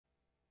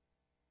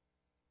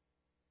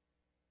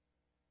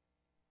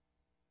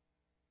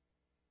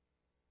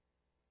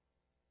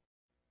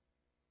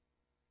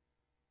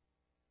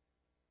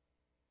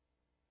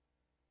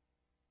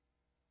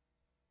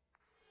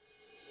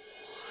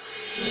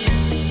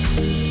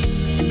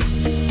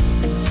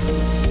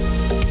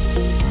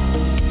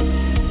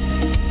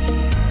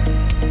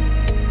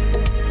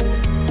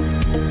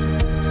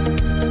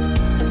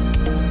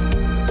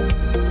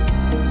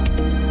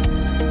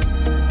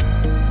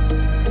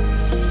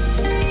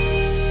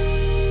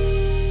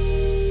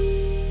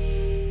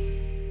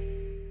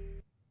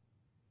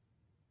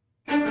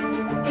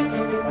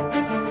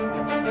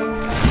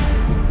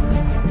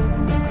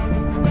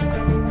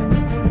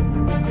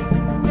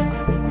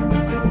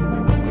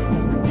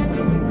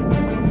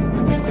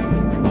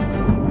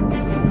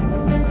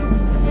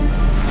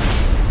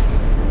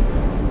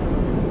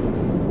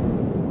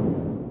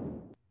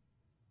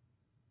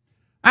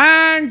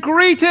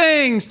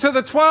Greetings to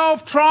the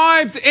 12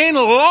 tribes in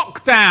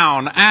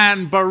lockdown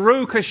and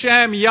Baruch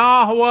Hashem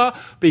Yahweh,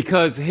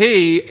 because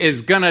He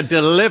is going to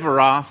deliver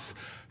us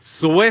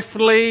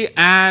swiftly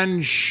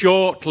and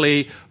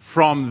shortly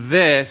from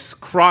this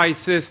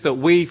crisis that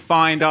we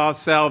find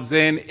ourselves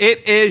in.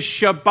 It is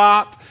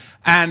Shabbat,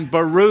 and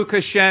Baruch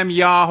Hashem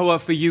Yahweh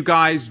for you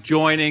guys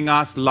joining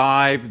us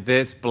live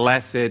this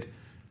blessed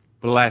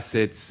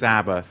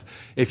Sabbath.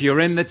 If you're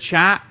in the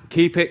chat,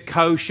 keep it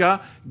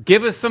kosher.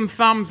 Give us some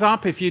thumbs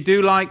up if you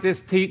do like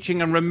this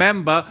teaching. And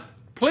remember,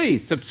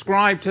 please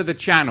subscribe to the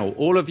channel.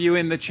 All of you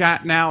in the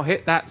chat now,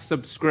 hit that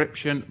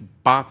subscription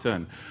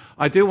button.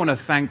 I do want to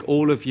thank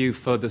all of you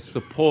for the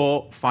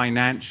support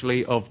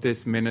financially of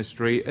this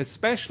ministry,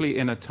 especially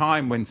in a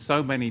time when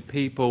so many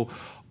people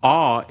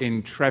are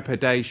in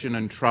trepidation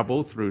and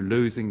trouble through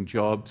losing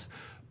jobs.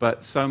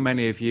 But so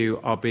many of you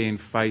are being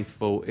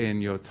faithful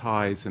in your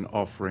tithes and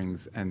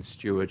offerings and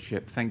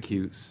stewardship. Thank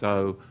you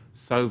so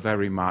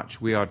very much.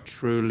 We are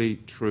truly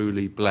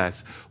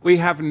blessed. We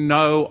have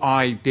no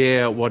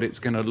idea what it's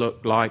going to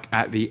look like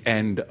at the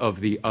end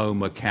of the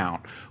Omer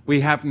count. We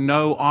have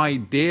no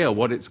idea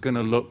what it's going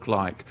to look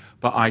like.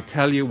 But I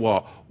tell you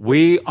what,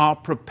 we are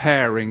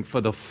preparing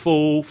for the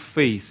full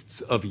feasts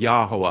of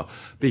Yahweh,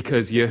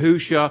 because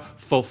Yahusha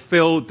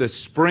fulfilled the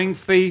spring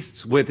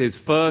feasts with his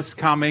first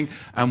coming,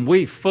 and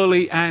we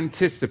fully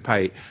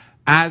anticipate,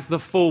 as the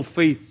full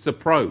feasts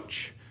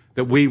approach,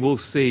 that we will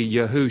see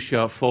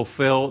Yahusha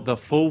fulfill the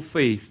full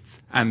feasts,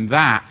 and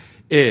that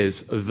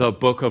is the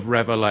book of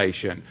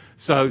Revelation.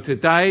 So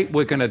today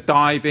we're going to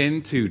dive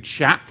into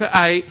chapter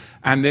 8,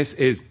 and this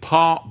is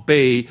part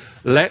B.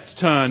 Let's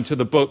turn to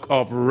the book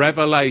of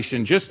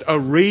Revelation. Just a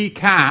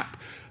recap,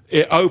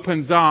 it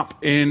opens up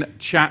in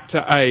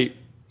chapter 8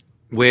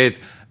 with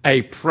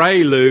a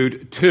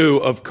prelude to,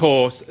 of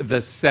course,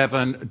 the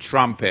 7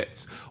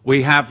 trumpets.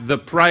 We have the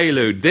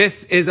prelude.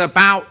 This is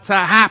about to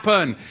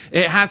happen.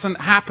 It hasn't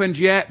happened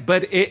yet,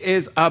 but it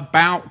is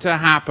about to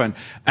happen.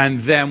 And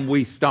then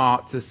we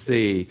start to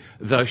see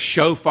the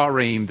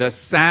shofarim, the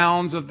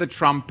sounds of the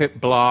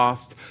trumpet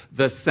blast,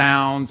 the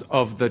sounds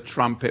of the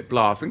trumpet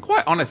blast. And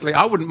quite honestly,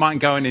 I wouldn't mind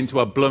going into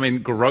a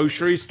blooming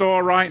grocery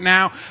store right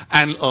now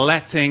and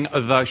letting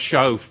the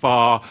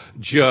shofar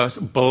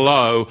just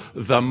blow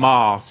the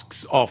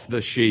masks off the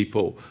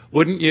sheeple.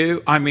 Wouldn't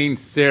you? I mean,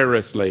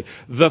 seriously.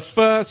 The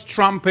first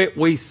trumpet,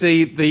 we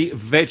see the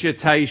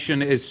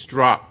vegetation is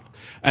struck,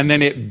 and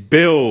then it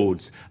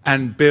builds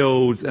and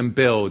builds and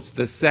builds.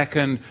 The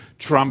second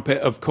trumpet,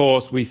 of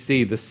course, we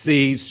see the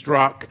seas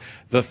struck.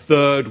 The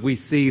third, we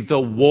see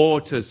the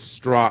waters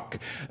struck.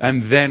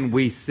 And then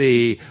we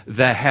see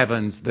the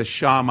heavens, the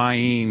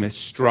Shamayim is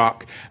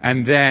struck.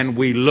 And then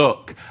we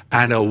look,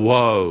 and a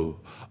woe.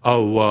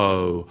 Oh,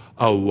 woe,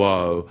 oh,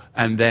 woe.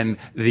 And then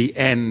the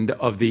end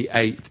of the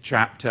 8th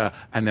chapter.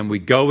 And then we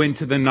go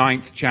into the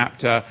 9th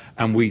chapter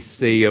and we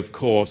see, of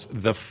course,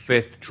 the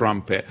 5th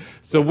trumpet.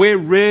 So we're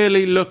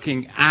really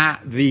looking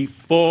at the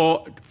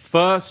 4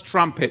 first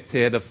trumpets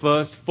here, the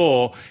first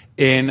 4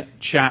 in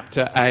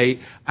chapter 8.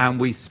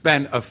 And we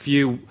spent a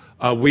few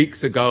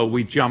weeks ago,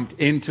 we jumped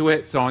into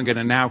it, so I'm going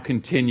to now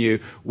continue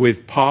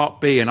with part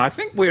B. And I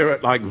think we're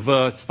at like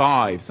verse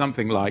 5,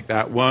 something like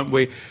that, weren't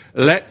we?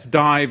 Let's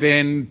dive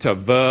into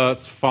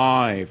verse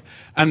 5.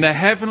 And the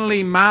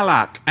heavenly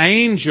Malach,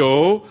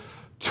 angel,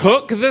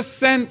 took the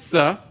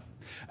censer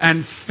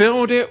and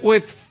filled it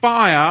with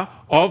fire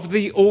of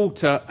the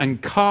altar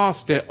and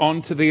cast it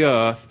onto the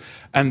earth.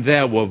 And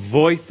there were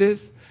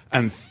voices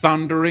and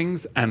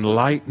thunderings and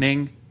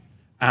lightning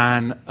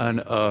and an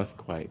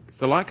earthquake.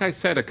 So like I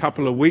said a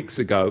couple of weeks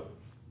ago,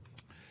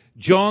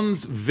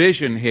 John's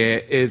vision here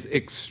is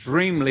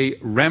extremely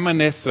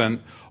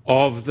reminiscent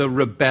of the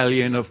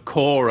rebellion of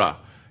Korah.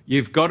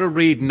 You've got to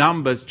read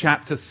Numbers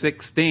chapter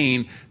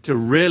 16 to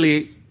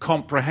really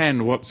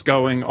comprehend what's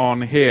going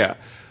on here.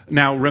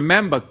 Now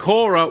remember,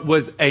 Korah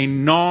was a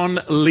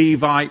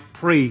non-Levite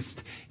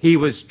priest. He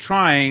was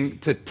trying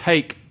to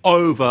take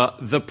over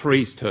the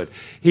priesthood.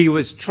 He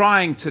was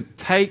trying to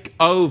take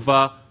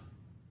over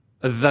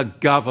the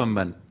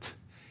government.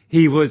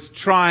 He was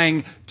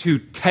trying to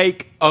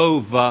take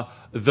over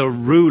the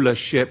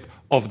rulership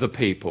of the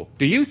people.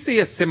 Do you see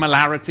a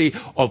similarity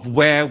of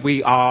where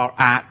we are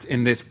at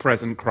in this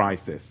present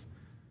crisis?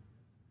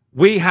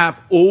 We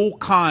have all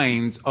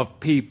kinds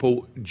of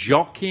people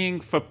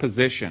jockeying for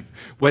position,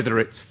 whether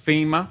it's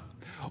FEMA,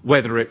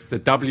 whether it's the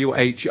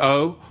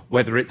WHO,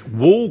 whether it's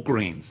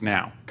Walgreens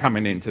now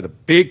coming into the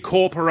big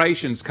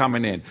corporations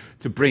coming in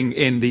to bring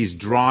in these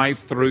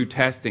drive-through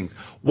testings.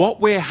 What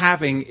we're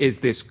having is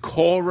this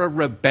Korah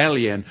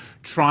rebellion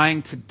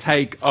trying to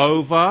take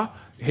over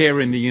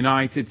here in the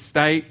United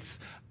States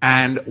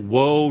and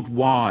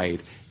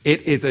worldwide.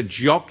 It is a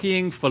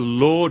jockeying for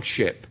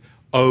lordship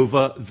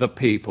over the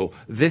people.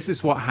 This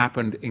is what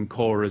happened in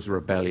Korah's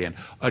rebellion.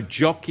 A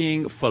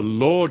jockeying for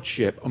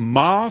lordship,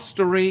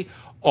 mastery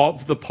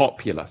of the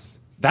populace.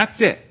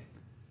 That's it.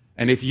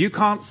 And if you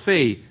can't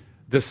see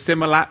the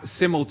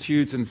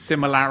similitudes and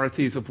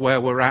similarities of where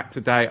we're at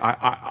today,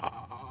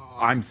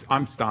 I'm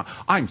stunned.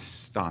 I'm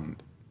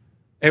stunned.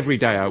 Every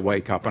day I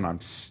wake up and I'm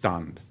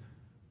stunned.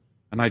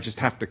 And I just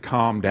have to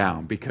calm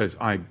down because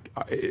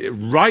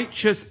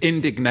righteous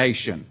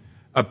indignation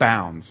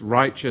abounds.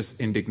 Righteous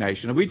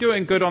indignation. Are we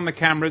doing good on the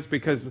cameras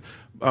because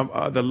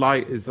the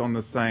light is on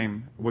the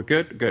same? We're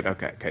good? Good.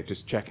 Okay.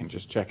 Just checking.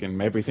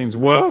 Everything's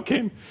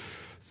working.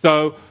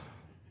 So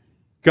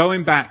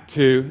going back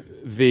to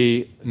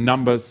the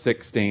Numbers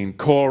 16,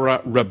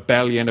 Korah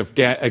rebellion of,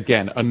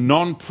 again, a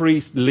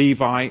non-priest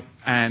Levite.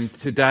 And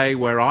today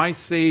where I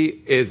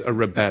see is a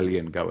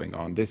rebellion going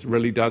on. This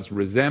really does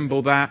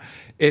resemble that.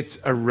 It's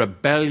a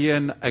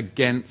rebellion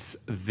against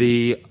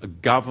the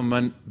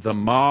government, the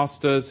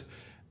masters,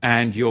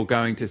 and you're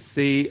going to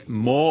see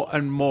more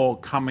and more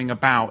coming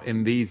about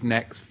in these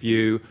next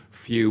few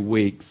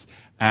weeks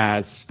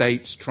as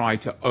states try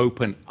to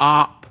open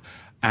up,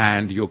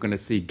 and you're going to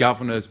see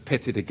governors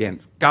pitted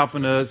against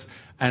governors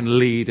and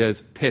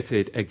leaders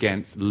pitted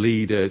against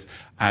leaders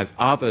as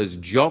others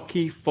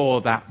jockey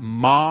for that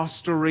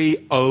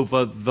mastery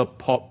over the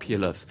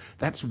populace.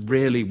 That's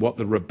really what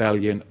the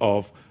rebellion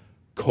of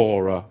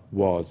Korah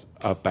was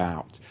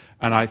about.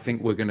 And I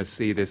think we're going to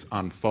see this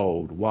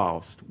unfold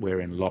whilst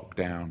we're in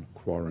lockdown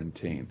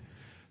quarantine.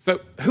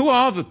 So who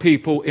are the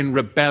people in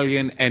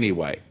rebellion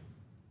anyway?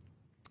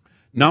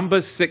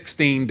 Numbers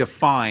 16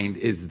 defined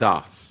is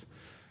thus.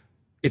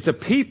 It's a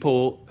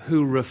people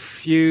who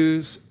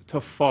refuse to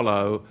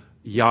follow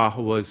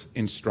Yahweh's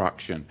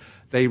instruction.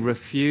 They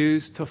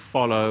refuse to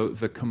follow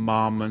the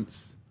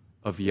commandments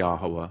of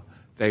Yahweh.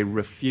 They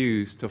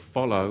refuse to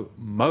follow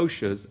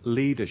Moshe's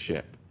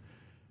leadership.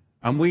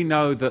 And we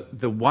know that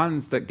the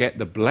ones that get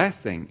the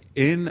blessing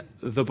in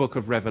the book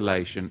of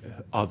Revelation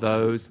are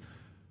those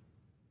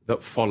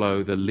that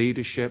follow the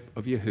leadership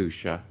of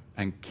Yahusha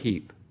and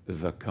keep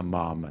the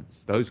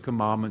commandments. Those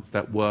commandments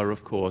that were,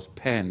 of course,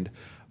 penned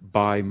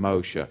by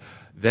Moshe.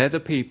 They're the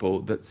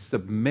people that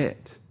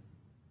submit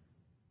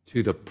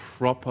to the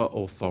proper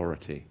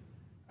authority.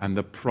 And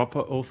the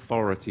proper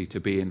authority to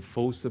be in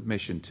full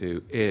submission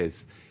to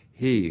is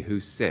he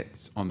who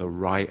sits on the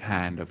right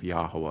hand of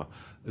Yahweh,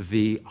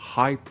 the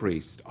high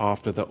priest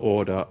after the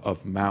order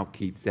of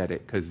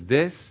Melchizedek, because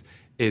this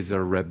is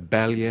a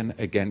rebellion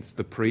against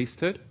the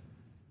priesthood.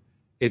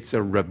 It's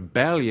a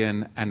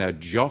rebellion and a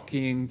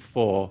jockeying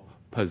for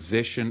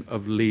position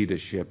of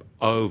leadership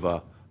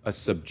over a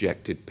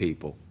subjected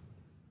people.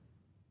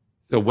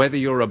 So whether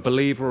you're a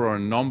believer or a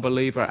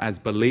non-believer, as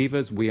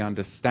believers, we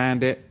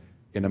understand it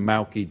in a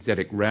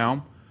Melchizedek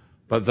realm.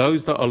 But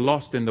those that are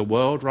lost in the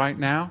world right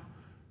now,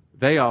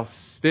 they are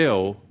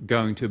still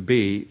going to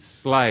be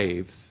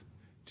slaves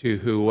to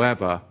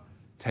whoever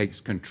takes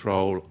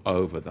control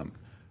over them.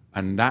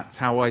 And that's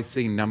how I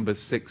see Numbers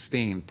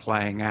 16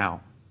 playing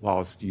out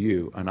whilst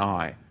you and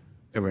I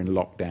are in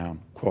lockdown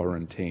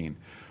quarantine.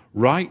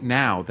 Right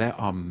now, there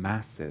are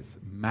masses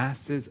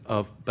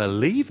of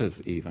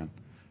believers even,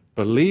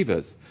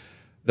 believers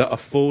that are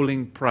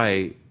falling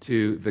prey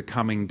to the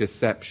coming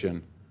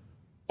deception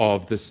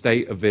of the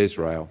state of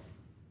Israel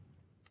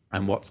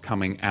and what's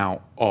coming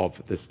out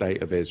of the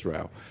state of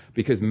Israel.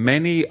 Because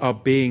many are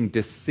being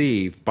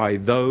deceived by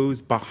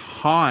those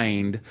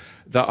behind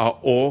that are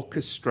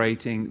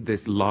orchestrating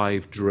this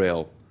live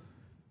drill,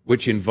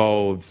 which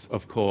involves,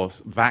 of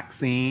course,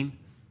 vaccine,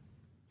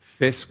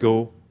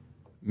 fiscal,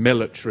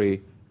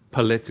 military,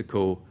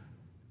 political,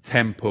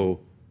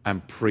 temple,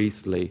 and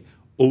priestly.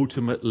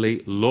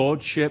 Ultimately,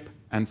 lordship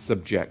and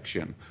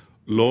subjection.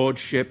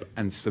 Lordship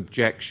and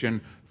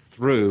subjection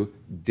through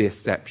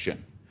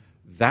deception.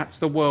 That's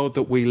the world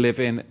that we live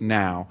in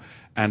now.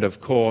 And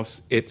of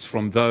course, it's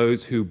from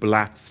those who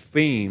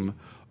blaspheme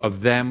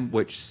of them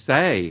which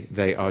say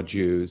they are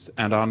Jews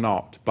and are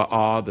not, but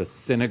are the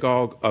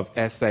synagogue of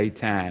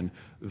Satan,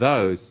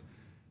 those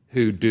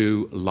who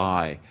do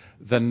lie.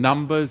 The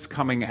numbers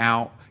coming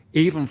out,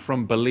 even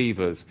from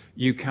believers,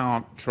 you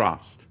can't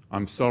trust.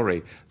 I'm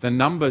sorry. The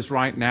numbers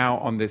right now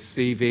on this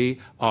CV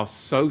are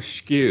so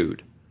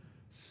skewed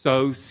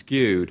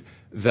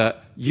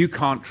that you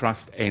can't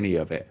trust any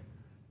of it.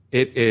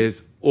 It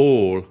is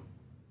all,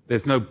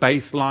 there's no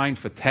baseline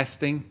for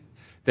testing.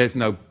 There's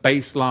no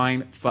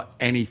baseline for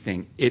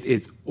anything. It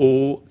is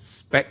all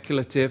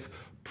speculative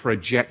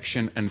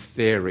projection and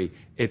theory.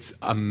 It's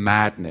a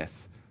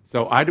madness.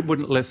 So I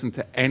wouldn't listen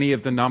to any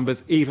of the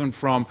numbers, even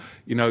from,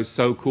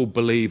 so-called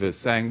believers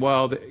saying,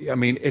 well,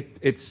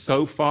 it's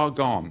so far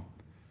gone.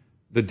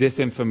 The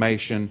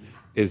disinformation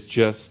is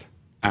just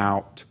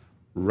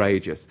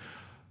outrageous.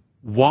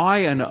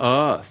 Why on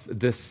earth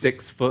the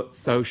 6-foot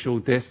social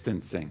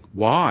distancing?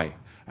 Why?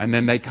 And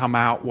then they come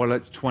out, well,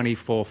 it's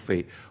 24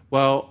 feet.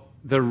 Well,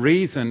 the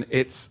reason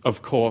it's,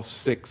 of course,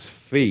 6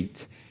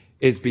 feet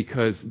is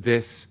because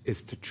this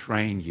is to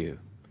train you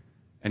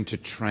and to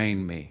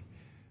train me.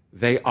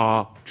 They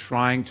are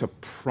trying to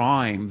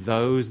prime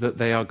those that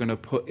they are going to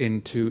put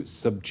into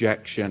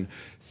subjection.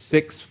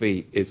 6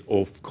 feet is,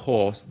 of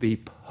course, the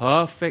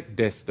perfect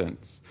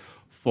distance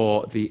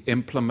for the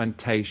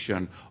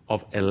implementation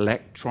of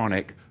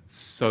electronic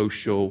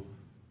social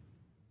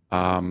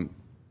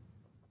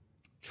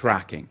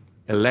tracking.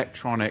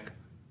 Electronic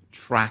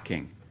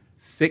tracking.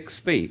 6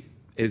 feet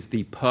is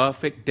the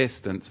perfect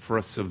distance for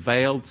a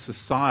surveilled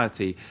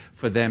society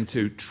for them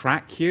to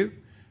track you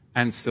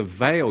and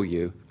surveil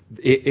you.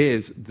 It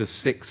is the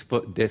 6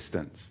 foot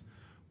distance,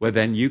 where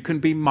then you can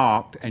be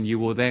marked and you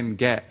will then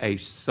get a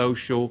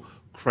social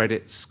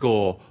credit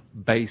score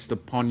based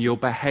upon your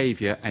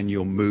behavior and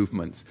your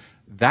movements.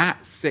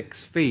 That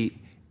 6 feet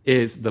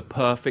is the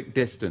perfect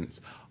distance.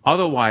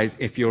 Otherwise,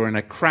 if you're in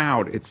a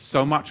crowd, it's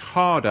so much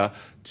harder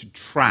to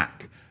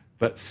track.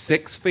 But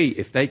 6 feet,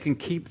 if they can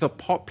keep the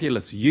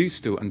populace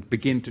used to and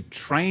begin to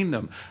train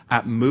them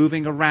at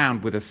moving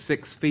around with a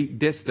 6 feet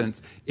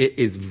distance, it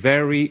is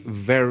very,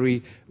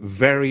 very,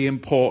 very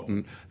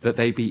important that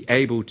they be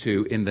able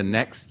to, in the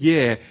next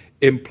year,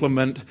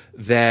 implement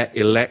their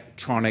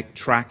electronic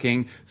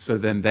tracking so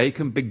then they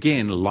can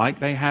begin, like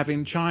they have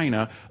in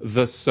China,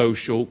 the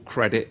social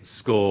credit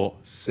score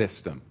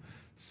system.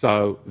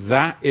 So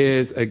that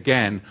is,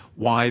 again,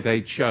 why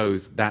they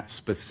chose that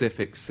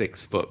specific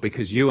 6 foot,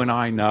 because you and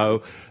I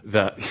know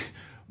that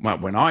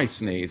when I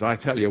sneeze, I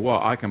tell you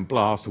what, I can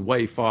blast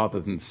way farther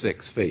than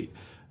 6 feet.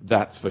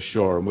 That's for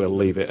sure, and we'll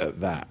leave it at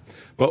that.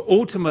 But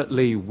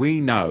ultimately, we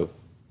know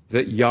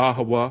that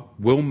Yahweh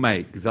will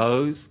make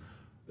those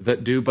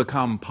that do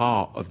become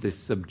part of this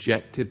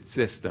subjected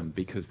system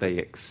because they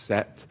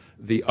accept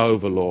the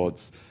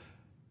overlords.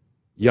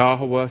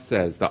 Yahweh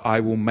says that I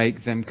will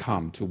make them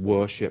come to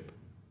worship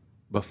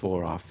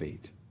before our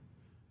feet.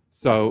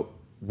 So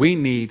we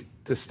need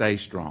to stay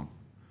strong,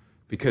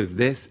 because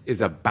this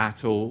is a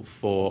battle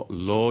for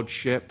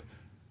lordship,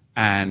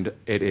 and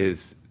it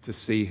is to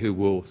see who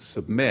will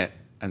submit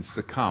and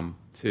succumb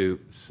to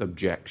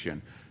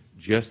subjection,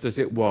 just as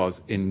it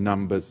was in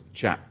Numbers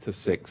chapter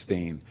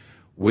 16.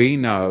 We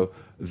know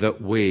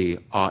that we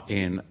are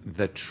in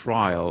the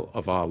trial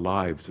of our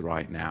lives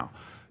right now.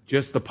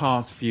 Just the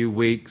past few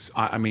weeks,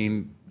 I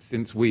mean,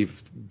 since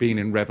we've been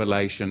in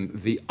Revelation,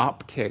 the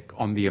uptick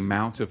on the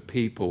amount of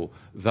people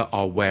that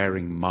are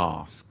wearing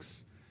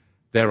masks.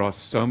 There are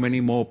so many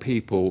more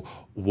people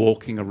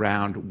walking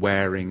around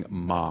wearing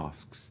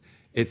masks.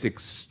 It's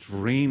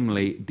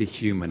extremely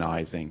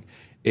dehumanizing.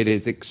 It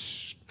is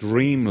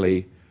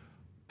extremely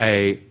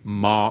a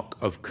mark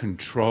of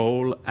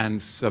control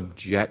and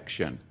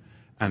subjection.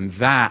 And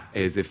that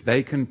is, if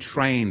they can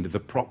train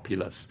the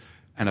populace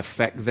and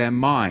affect their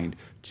mind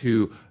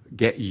to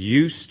get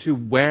used to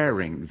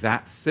wearing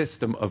that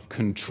system of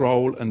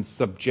control and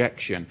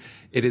subjection,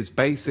 it is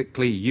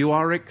basically you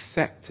are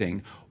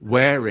accepting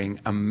wearing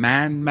a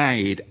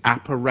man-made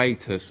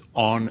apparatus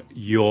on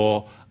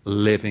your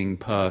living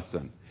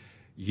person.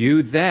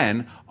 You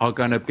then are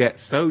going to get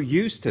so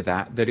used to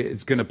that that it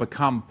is going to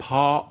become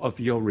part of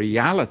your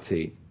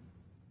reality.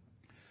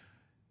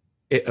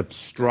 It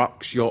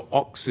obstructs your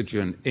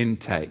oxygen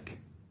intake.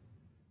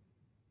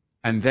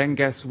 And then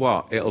guess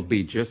what? It'll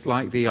be just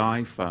like the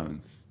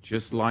iPhones,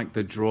 just like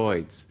the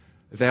droids.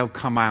 They'll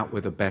come out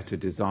with a better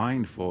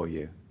design for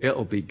you.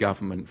 It'll be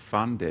government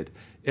funded.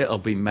 It'll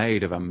be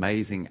made of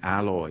amazing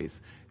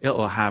alloys.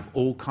 It'll have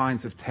all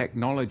kinds of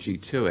technology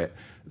to it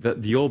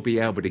that you'll be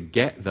able to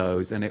get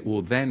those, and it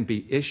will then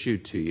be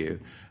issued to you,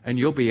 and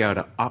you'll be able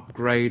to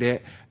upgrade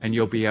it, and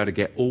you'll be able to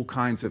get all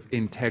kinds of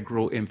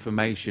integral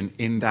information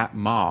in that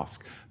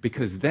mask,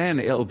 because then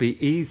it'll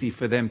be easy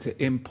for them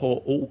to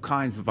import all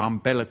kinds of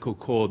umbilical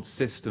cord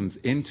systems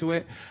into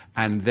it,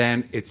 and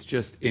then it's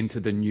just into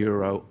the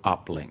neuro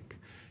uplink.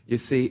 You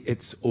see,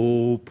 it's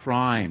all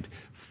primed.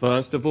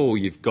 First of all,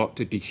 you've got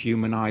to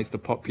dehumanize the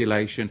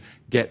population,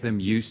 get them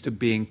used to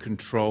being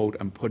controlled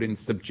and put in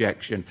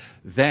subjection.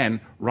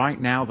 Then, right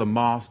now, the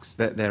masks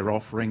that they're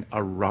offering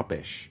are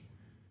rubbish.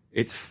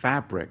 It's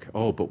fabric.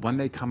 Oh, but when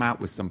they come out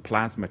with some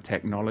plasma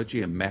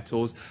technology and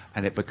metals,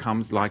 and it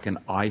becomes like an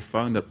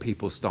iPhone that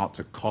people start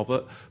to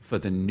covet for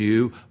the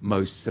new,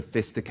 most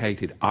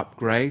sophisticated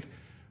upgrade,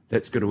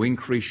 that's going to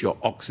increase your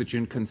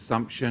oxygen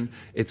consumption.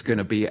 It's going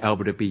to be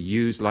able to be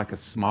used like a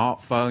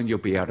smartphone. You'll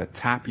be able to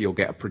tap. You'll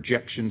get a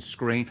projection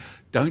screen.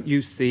 Don't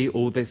you see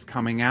all this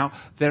coming out?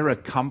 There are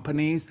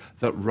companies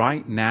that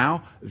right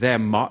now,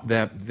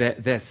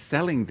 they're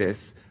selling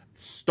this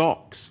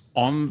stocks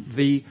on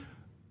the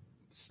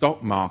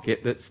stock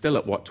market that's still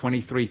at, what,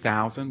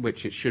 23,000,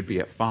 which it should be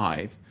at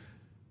 5,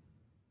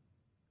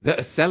 that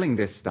are selling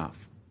this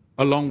stuff,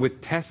 along with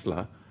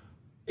Tesla.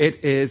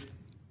 It is,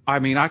 I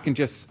mean, I can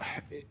just...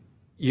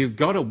 You've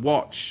got to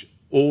watch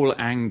all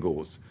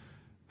angles,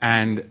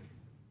 and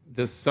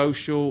the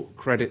social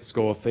credit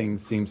score thing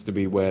seems to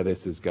be where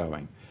this is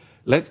going.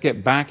 Let's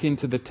get back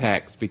into the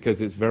text,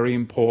 because it's very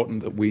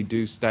important that we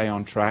do stay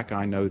on track.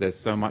 I know there's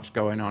so much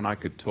going on. I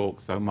could talk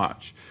so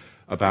much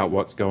about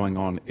what's going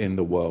on in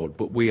the world,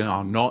 but we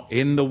are not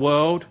in the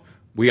world.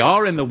 We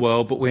are in the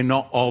world, but we're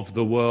not of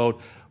the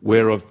world.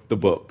 We're of the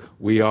book.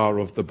 We are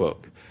of the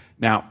book.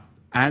 Now,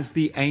 as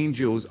the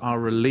angels are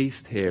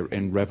released here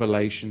in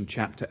Revelation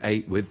chapter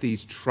 8 with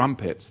these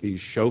trumpets, these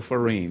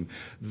shofarim,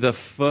 the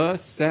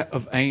first set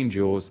of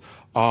angels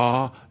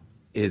are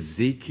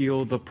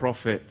Ezekiel the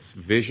prophet's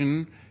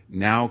vision,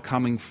 now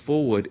coming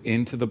forward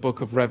into the book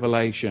of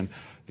Revelation.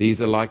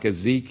 These are like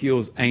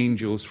Ezekiel's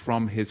angels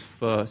from his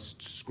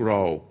first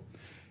scroll.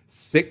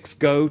 6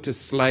 go to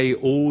slay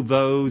all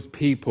those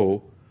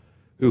people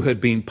who had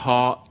been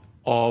part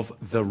of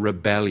the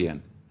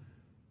rebellion,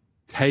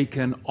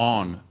 taken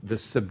on the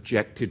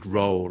subjected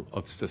role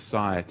of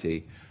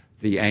society.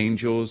 The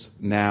angels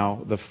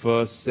now, the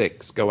first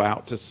 6, go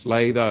out to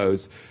slay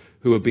those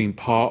who have been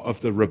part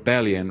of the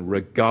rebellion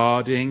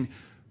regarding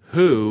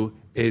who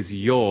is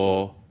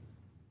your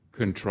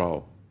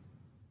control.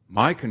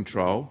 My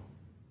control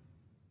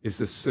is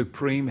the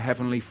supreme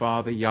heavenly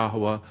Father,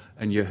 Yahweh,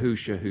 and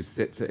Yahushua, who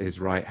sits at his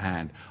right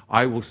hand.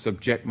 I will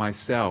subject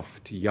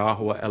myself to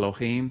Yahweh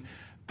Elohim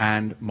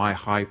and my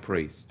high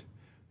priest.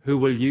 Who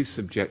will you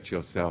subject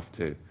yourself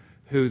to?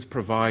 Who's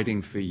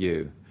providing for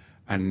you?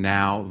 And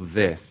now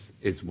this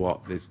is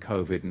what this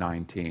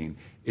COVID-19,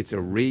 it's a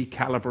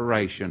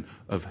recalibration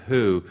of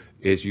who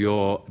is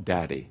your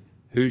daddy,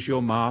 who's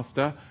your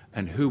master,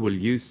 and who will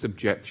you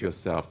subject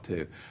yourself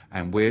to.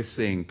 And we're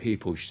seeing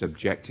people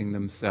subjecting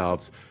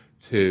themselves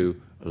to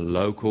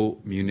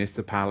local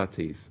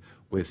municipalities.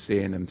 We're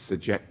seeing them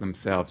subject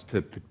themselves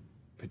to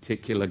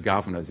particular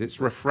governors. It's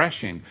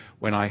refreshing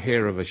when I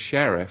hear of a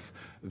sheriff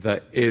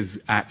that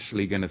is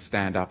actually going to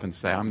stand up and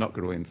say, I'm not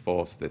going to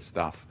enforce this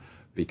stuff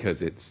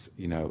because it's,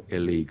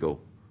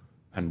 illegal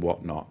and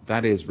whatnot.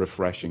 That is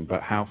refreshing,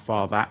 but how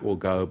far that will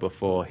go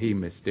before he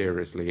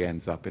mysteriously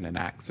ends up in an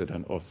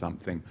accident or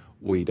something,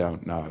 we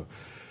don't know.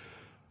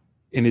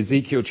 In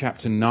Ezekiel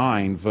chapter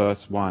 9,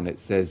 verse 1, it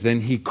says, Then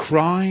he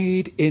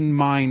cried in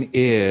mine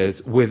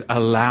ears with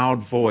a loud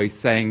voice,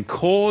 saying,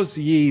 Cause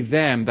ye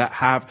them that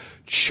have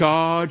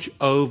charge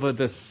over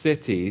the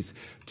cities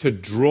to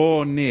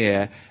draw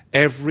near,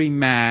 every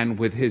man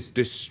with his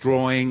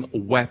destroying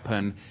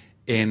weapon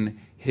in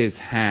his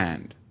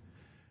hand.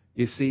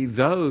 You see,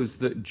 those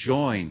that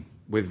join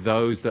with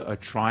those that are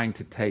trying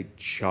to take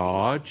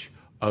charge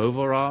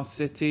over our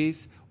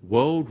cities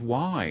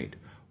worldwide,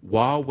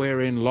 while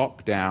we're in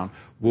lockdown,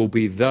 will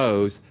be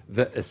those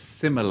that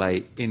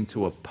assimilate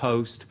into a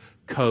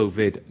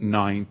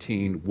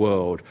post-COVID-19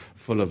 world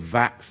full of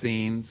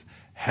vaccines,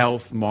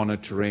 health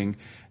monitoring,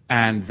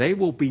 and they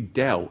will be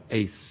dealt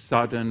a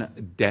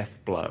sudden death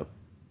blow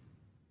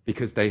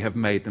because they have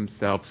made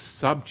themselves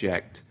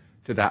subject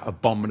to that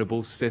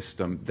abominable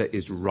system that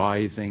is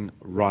rising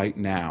right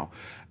now.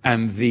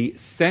 And the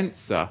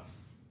censor,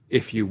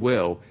 if you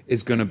will,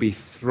 is going to be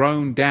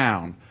thrown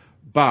down.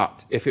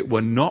 But if it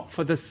were not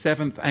for the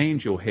 7th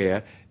angel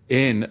here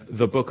in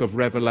the book of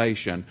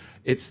Revelation,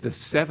 it's the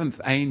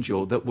 7th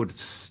angel that will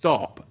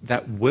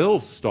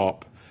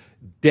stop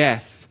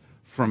death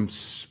from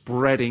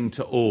spreading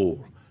to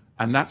all.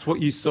 And that's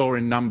what you saw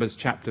in Numbers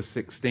chapter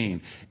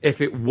 16.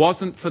 If it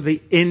wasn't for the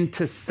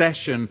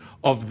intercession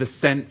of the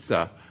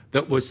censor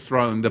that was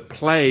thrown, the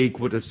plague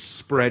would have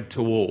spread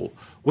to all.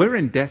 We're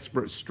in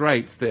desperate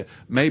straits that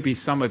maybe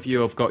some of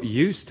you have got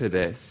used to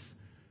this,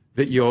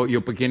 that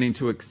you're beginning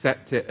to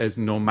accept it as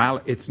normal.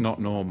 It's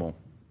not normal.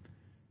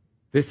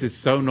 This is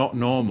so not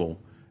normal,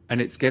 and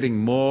it's getting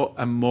more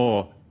and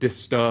more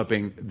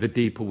disturbing the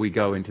deeper we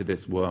go into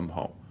this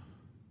wormhole.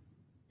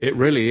 It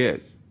really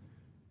is.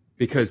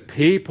 Because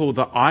people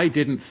that I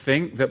didn't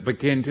think that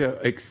begin to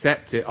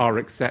accept it are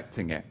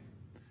accepting it.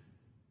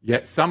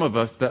 Yet some of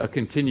us that are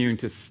continuing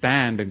to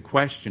stand and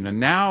question are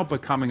now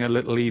becoming a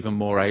little even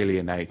more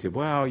alienated.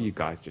 Well, you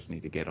guys just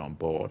need to get on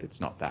board. It's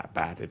not that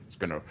bad. It's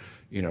going to,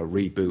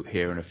 reboot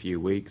here in a few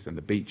weeks and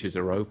the beaches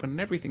are open and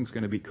everything's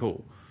going to be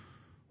cool.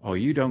 Oh,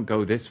 you don't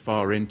go this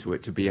far into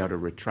it to be able to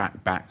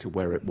retract back to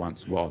where it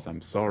once was.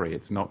 I'm sorry,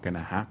 it's not going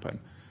to happen.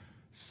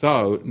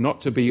 So,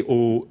 not to be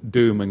all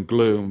doom and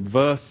gloom.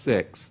 Verse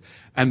 6,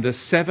 and the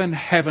 7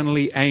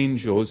 heavenly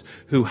angels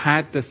who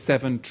had the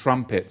 7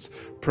 trumpets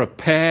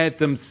prepared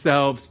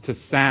themselves to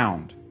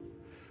sound.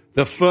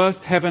 The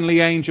first heavenly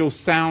angel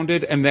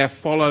sounded, and there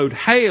followed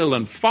hail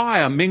and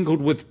fire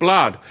mingled with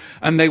blood,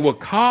 and they were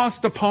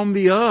cast upon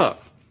the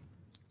earth.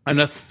 And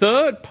a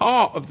third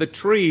part of the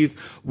trees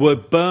were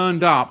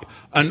burned up,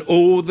 and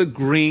all the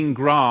green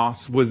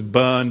grass was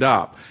burned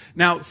up.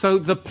 Now, so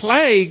the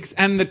plagues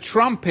and the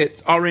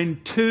trumpets are in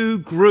 2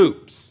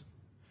 groups.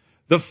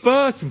 The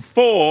first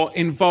 4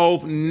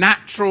 involve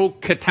natural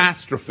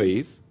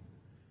catastrophes,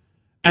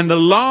 and the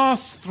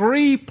last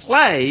 3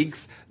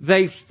 plagues,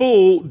 they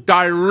fall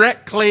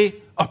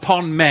directly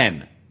upon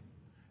men.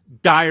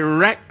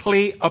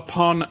 Directly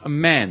upon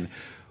men.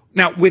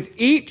 Now, with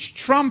each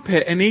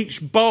trumpet and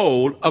each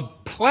bowl, a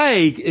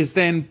plague is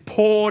then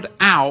poured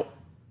out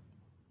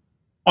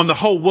on the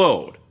whole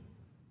world.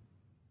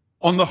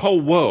 On the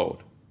whole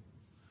world.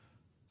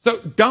 So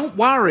don't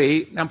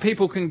worry. Now,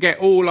 people can get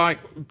all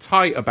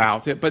tight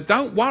about it, but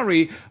don't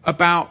worry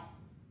about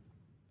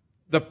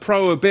the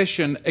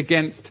prohibition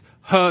against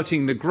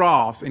hurting the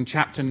grass in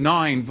chapter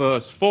 9,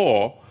 verse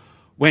 4,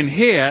 when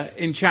here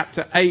in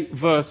chapter 8,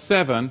 verse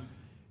 7,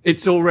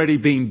 it's already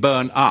been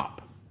burnt up.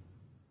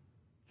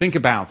 Think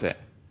about it.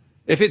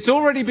 If it's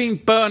already been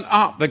burnt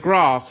up, the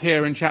grass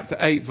here in chapter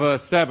 8,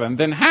 verse 7,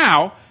 then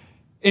how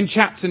in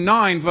chapter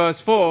 9, verse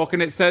 4,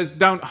 can it says,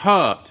 don't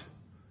hurt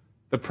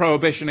the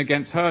prohibition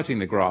against hurting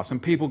the grass,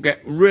 and people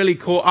get really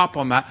caught up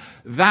on that.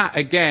 That,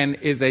 again,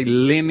 is a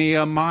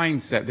linear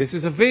mindset. This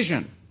is a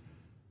vision.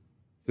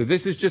 So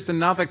this is just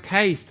another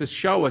case to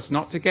show us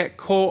not to get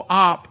caught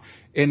up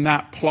in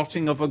that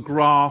plotting of a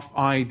graph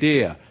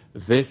idea.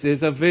 This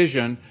is a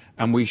vision,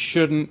 and we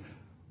shouldn't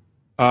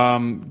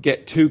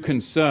get too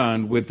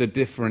concerned with the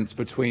difference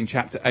between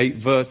chapter 8,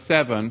 verse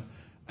 7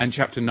 and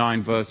chapter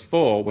 9, verse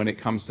 4 when it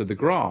comes to the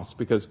grass,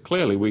 because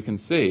clearly we can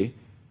see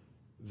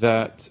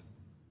that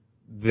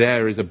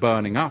there is a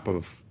burning up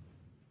of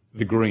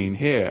the green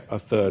here, a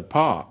third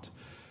part.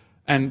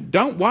 And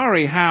don't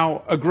worry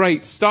how a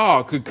great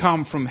star could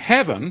come from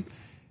heaven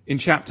in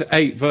chapter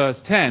 8,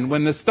 verse 10,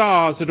 when the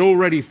stars had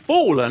already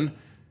fallen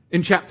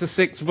in chapter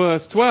 6,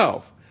 verse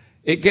 12.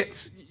 It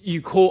gets you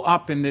caught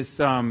up in this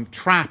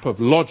trap of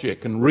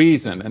logic and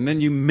reason, and then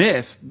you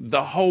miss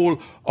the whole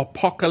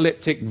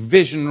apocalyptic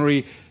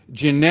visionary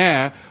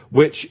genre,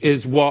 which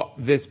is what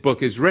this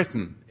book is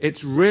written.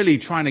 It's really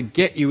trying to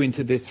get you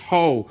into this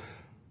whole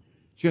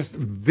just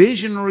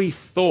visionary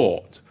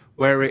thought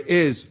where it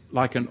is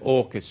like an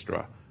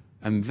orchestra.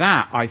 And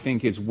that, I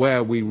think, is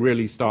where we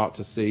really start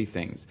to see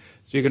things.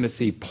 So you're going to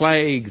see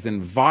plagues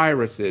and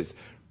viruses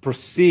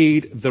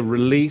precede the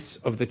release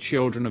of the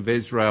children of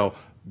Israel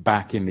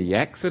back in the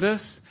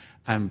Exodus,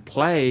 and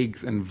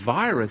plagues and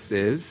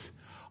viruses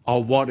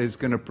are what is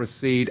going to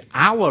precede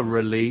our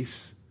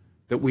release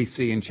that we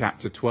see in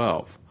chapter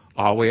 12.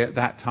 Are we at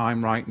that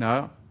time right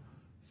now?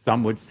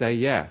 Some would say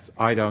yes.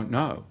 I don't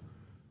know.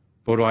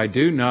 But what I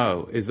do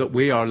know is that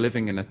we are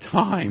living in a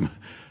time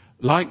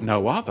like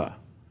no other,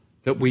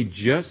 that we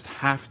just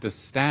have to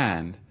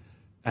stand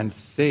and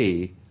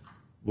see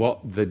what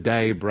the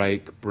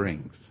daybreak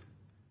brings.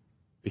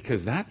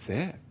 Because that's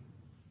it.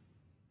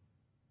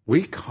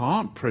 We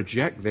can't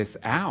project this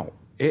out.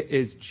 It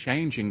is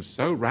changing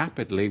so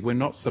rapidly, we're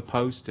not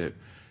supposed to.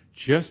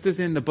 Just as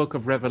in the book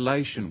of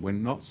Revelation, we're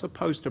not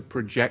supposed to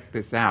project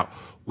this out.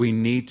 We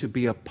need to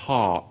be a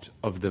part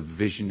of the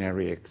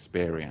visionary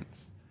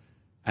experience.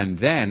 And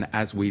then,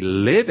 as we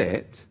live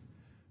it,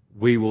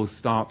 we will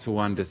start to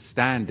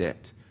understand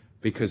it,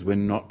 because we're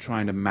not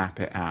trying to map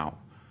it out.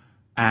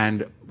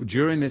 And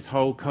during this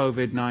whole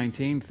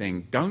COVID-19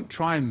 thing, don't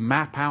try and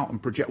map out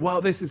and project,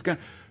 well, this is going,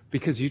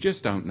 because you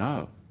just don't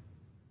know.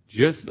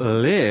 Just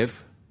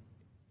live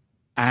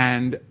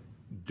and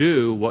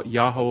do what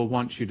Yahweh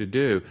wants you to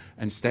do,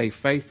 and stay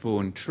faithful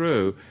and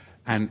true.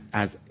 And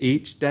as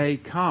each day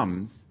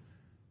comes,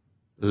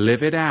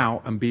 live it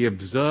out and be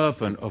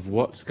observant of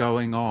what's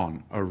going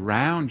on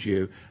around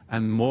you,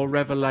 and more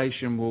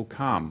revelation will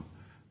come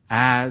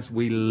as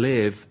we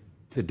live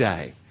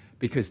today.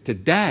 Because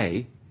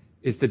today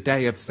is the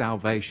day of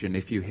salvation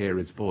if you hear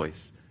his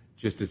voice,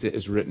 just as it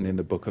is written in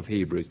the book of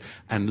Hebrews.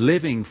 And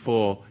living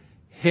for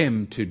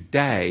him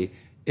today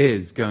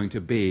is going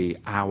to be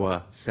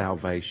our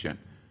salvation.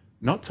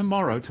 Not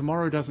tomorrow.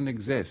 Tomorrow doesn't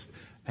exist,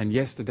 and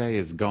yesterday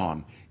is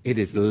gone. It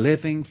is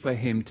living for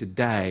him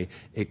today,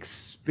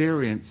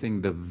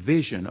 experiencing the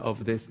vision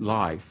of this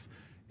life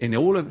in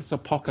all of its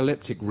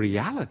apocalyptic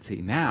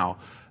reality now,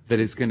 that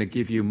is going to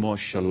give you more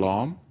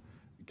shalom,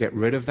 get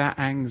rid of that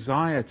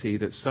anxiety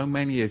that so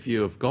many of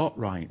you have got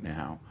right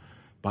now,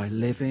 by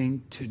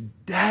living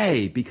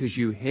today, because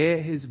you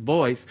hear his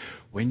voice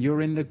when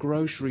you're in the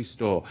grocery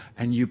store,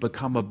 and you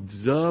become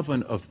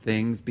observant of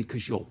things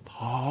because you're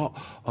part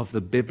of the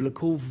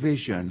biblical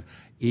vision.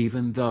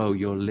 Even though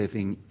you're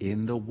living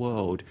in the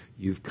world,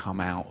 you've come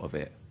out of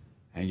it.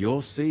 And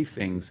you'll see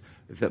things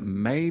that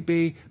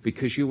maybe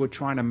because you were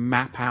trying to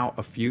map out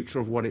a future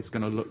of what it's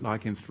going to look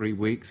like in 3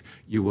 weeks,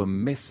 you were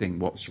missing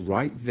what's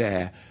right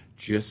there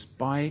just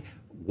by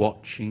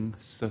watching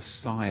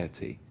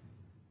society.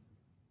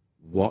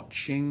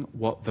 Watching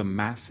what the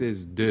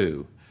masses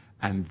do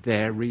and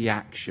their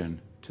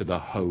reaction to the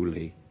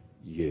holy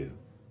you.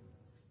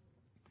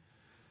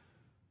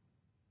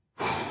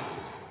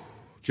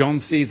 John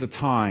sees a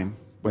time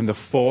when the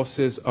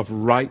forces of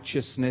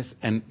righteousness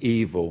and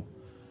evil,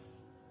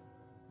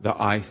 that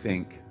I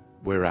think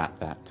we're at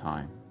that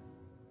time.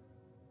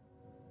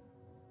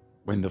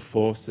 When the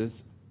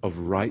forces of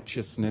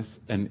righteousness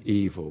and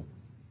evil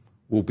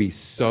will be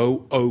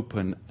so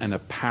open and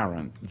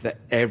apparent that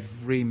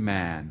every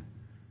man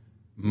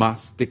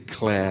must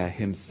declare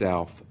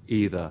himself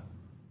either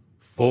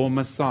for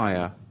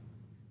Messiah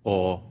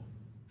or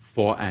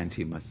for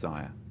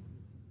anti-Messiah.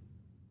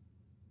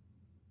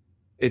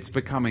 It's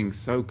becoming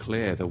so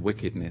clear, the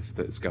wickedness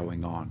that's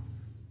going on.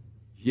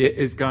 It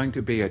is going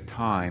to be a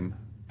time,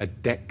 a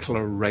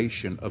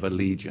declaration of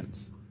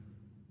allegiance.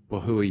 Well,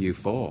 who are you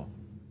for?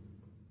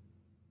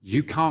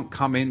 You can't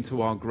come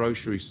into our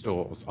grocery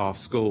stores, our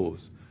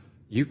schools.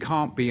 You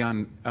can't be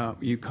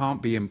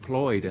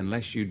employed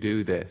unless you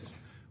do this.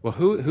 Well,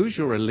 who's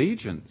your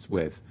allegiance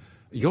with?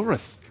 You're a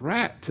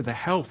threat to the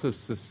health of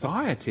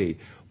society.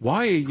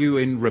 Why are you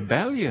in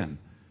rebellion?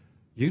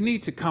 You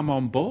need to come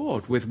on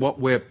board with what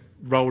we're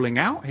rolling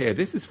out here.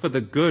 This is for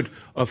the good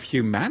of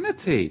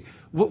humanity.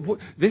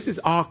 This is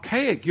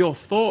archaic. Your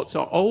thoughts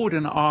are old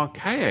and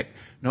archaic.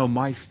 No,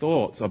 my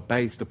thoughts are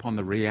based upon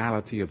the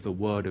reality of the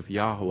word of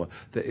Yahweh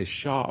that is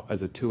sharp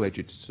as a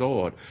two-edged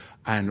sword.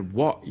 And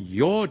what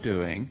you're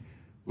doing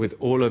with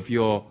all of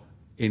your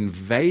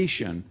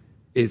invasion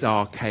is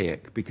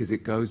archaic, because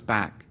it goes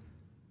back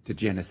to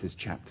Genesis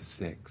chapter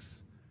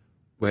 6,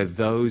 where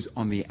those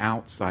on the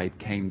outside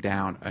came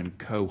down and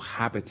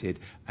cohabited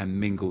and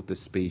mingled the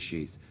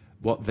species.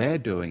 What they're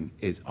doing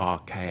is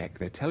archaic.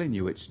 They're telling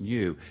you it's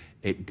new.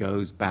 It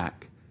goes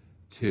back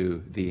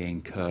to the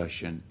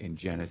incursion in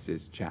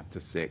Genesis chapter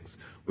 6,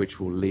 which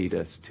will lead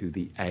us to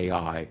the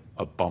AI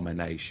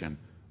abomination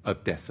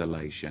of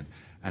desolation.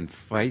 And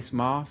face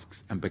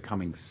masks and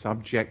becoming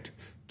subject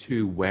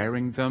to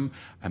wearing them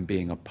and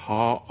being a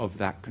part of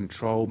that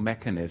control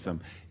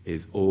mechanism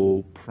is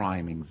all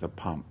priming the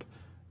pump,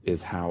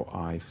 is how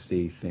I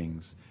see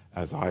things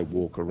as I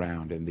walk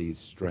around in these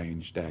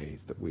strange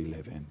days that we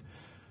live in.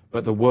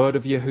 But the word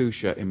of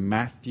Yahusha in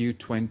Matthew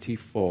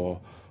 24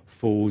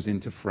 falls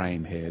into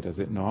frame here, does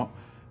it not?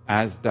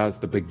 As does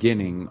the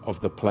beginning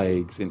of the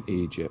plagues in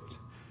Egypt.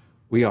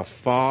 We are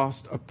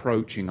fast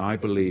approaching, I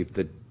believe,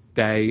 the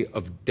day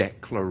of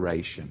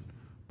declaration,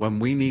 when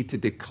we need to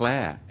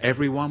declare.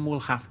 Everyone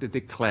will have to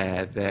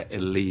declare their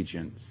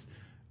allegiance,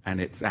 and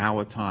it's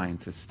our time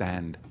to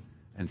stand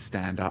and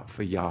stand up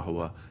for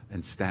Yahweh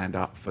and stand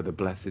up for the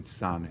blessed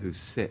Son who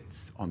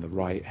sits on the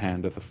right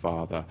hand of the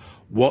Father.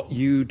 What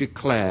you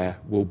declare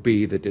will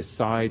be the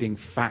deciding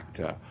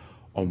factor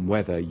on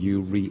whether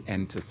you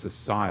re-enter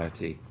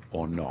society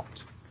or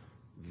not.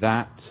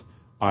 That,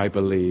 I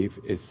believe,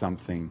 is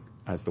something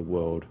as the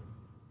world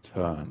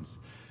turns.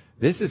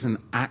 This is an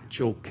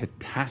actual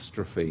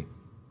catastrophe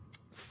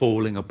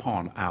falling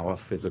upon our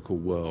physical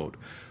world.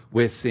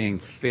 We're seeing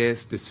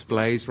fierce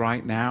displays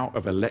right now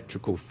of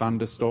electrical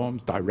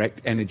thunderstorms,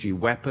 direct energy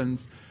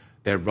weapons.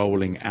 They're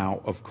rolling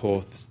out, of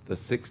course, the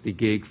 60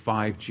 gig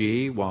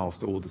 5G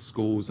whilst all the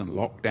schools are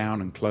locked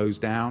down and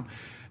closed down.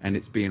 And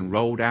it's being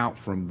rolled out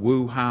from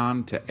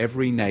Wuhan to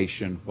every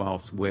nation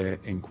whilst we're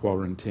in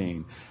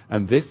quarantine.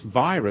 And this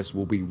virus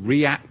will be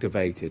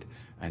reactivated,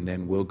 and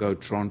then we'll go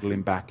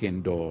trundling back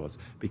indoors,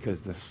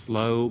 because the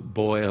slow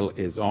boil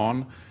is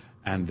on,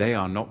 and they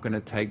are not going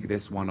to take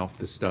this one off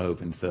the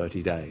stove in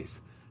 30 days.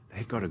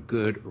 They've got a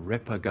good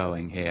ripper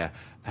going here,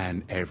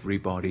 and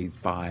everybody's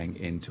buying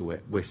into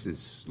it, which is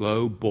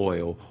slow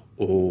boil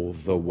all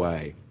the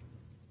way.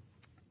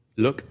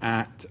 Look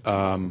at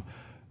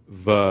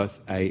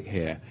verse 8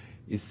 here.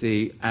 You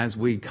see, as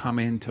we come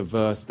into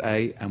verse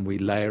 8 and we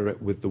layer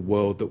it with the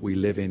world that we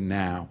live in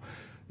now,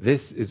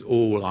 this is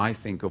all, I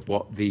think, of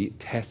what the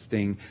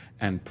testing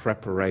and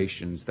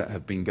preparations that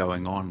have been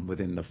going on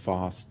within the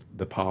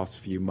past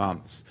few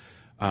months,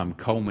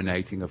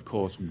 culminating, of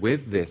course,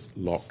 with this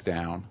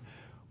lockdown.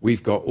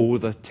 We've got all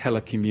the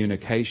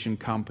telecommunication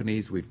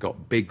companies, we've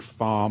got Big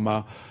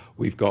Pharma,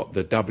 we've got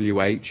the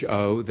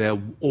WHO.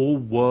 They're all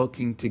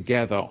working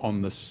together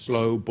on the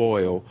slow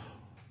boil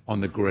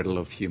on the griddle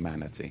of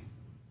humanity.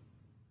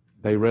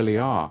 They really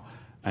are.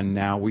 And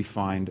now we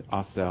find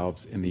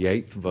ourselves in the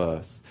 8th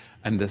verse.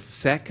 And the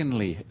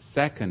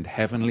second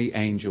heavenly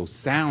angel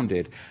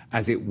sounded,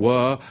 as it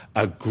were,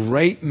 a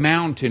great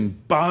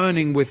mountain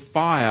burning with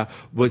fire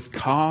was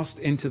cast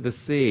into the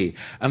sea.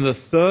 And the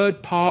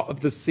third part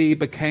of the sea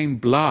became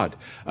blood.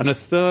 And a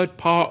third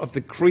part of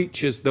the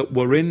creatures that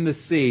were in the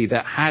sea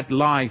that had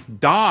life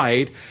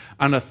died.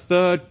 And a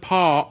third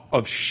part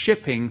of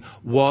shipping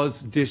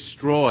was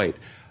destroyed.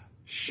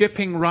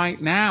 Shipping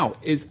right now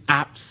is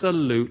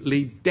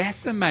absolutely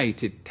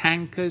decimated.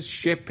 Tankers,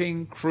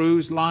 shipping,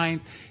 cruise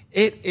lines,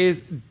 it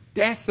is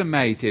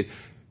decimated.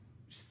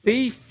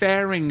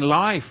 Seafaring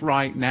life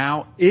right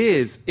now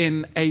is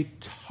in a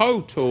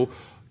total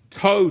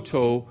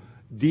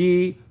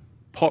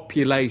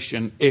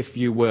depopulation, if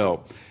you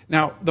will.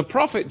 Now, the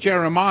prophet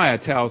Jeremiah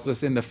tells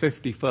us in the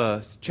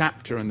 51st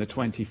chapter and the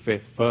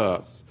 25th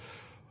verse,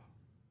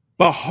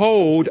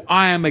 "Behold,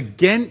 I am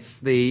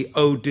against thee,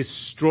 O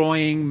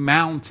destroying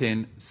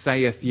mountain,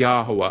 saith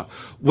Yahweh,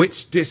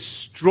 which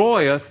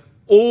destroyeth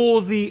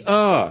all the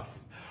earth.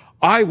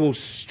 I will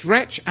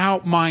stretch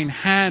out mine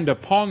hand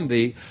upon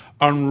thee,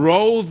 and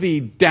roll thee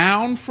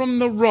down from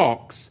the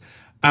rocks,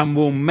 and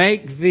will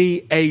make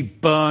thee a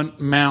burnt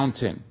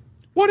mountain."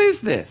 What is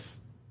this?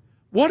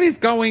 What is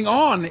going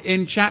on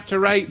in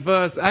chapter 8,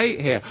 verse 8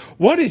 here?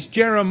 What is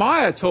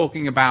Jeremiah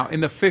talking about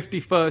in the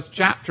 51st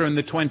chapter and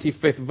the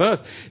 25th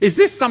verse? Is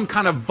this some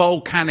kind of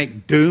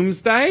volcanic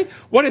doomsday?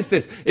 What is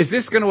this? Is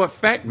this going to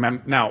affect...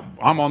 Now,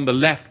 I'm on the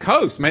left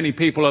coast. Many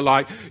people are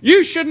like,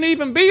 you shouldn't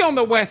even be on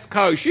the west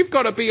coast. You've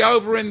got to be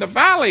over in the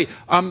valley.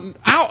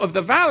 Out of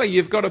the valley,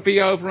 you've got to be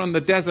over on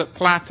the desert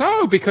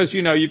plateau because,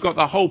 you know, you've got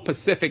the whole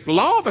Pacific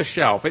lava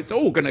shelf. It's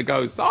all going to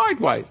go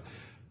sideways.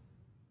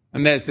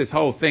 And there's this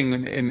whole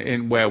thing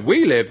in where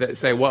we live that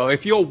say, well,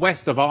 if you're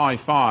west of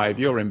I-5,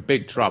 you're in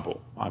big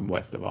trouble. I'm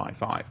west of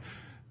I-5,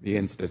 the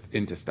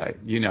interstate.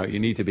 You know, you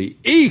need to be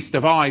east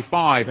of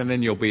I-5 and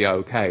then you'll be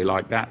okay.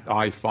 Like that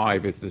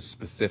I-5 is the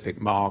specific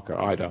marker.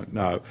 I don't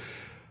know.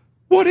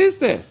 What is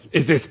this?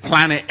 Is this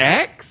Planet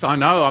X? I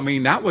know, I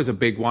mean, that was a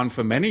big one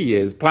for many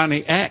years.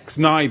 Planet X,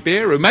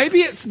 Nibiru. Maybe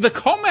it's the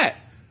comet.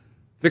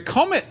 The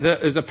comet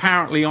that is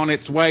apparently on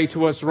its way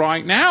to us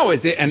right now.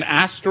 Is it an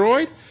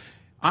asteroid?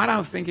 I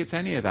don't think it's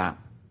any of that.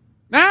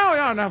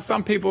 Now,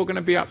 some people are going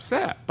to be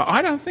upset, but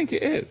I don't think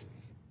it is.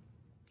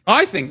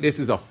 I think this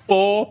is a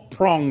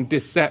four-pronged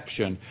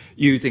deception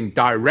using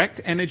direct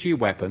energy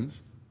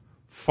weapons,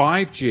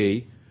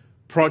 5G,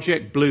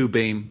 Project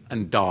Bluebeam,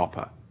 and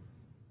DARPA.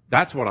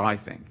 That's what I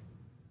think.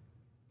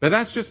 But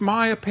that's just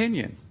my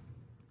opinion.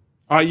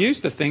 I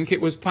used to think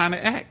it was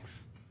Planet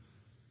X.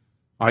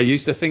 I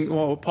used to think,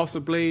 well,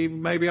 possibly,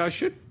 maybe I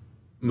should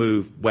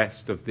move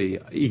east of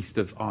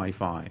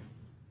I-5.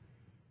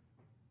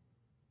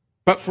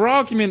 But for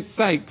argument's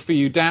sake, for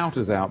you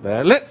doubters out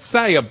there, let's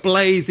say a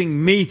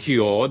blazing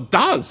meteor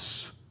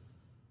does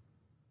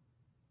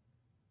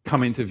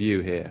come into view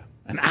here.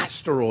 An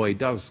asteroid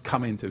does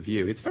come into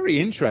view. It's very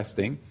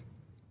interesting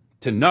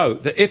to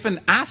note that if an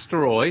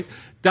asteroid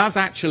does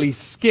actually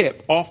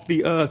skip off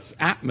the Earth's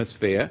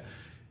atmosphere,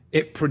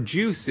 it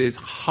produces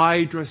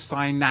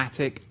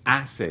hydrocyanic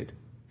acid,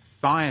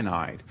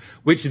 cyanide,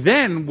 which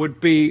then would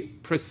be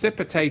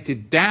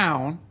precipitated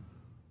down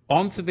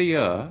onto the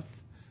Earth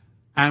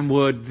and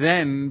would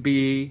then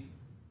be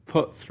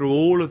put through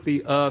all of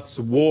the Earth's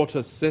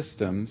water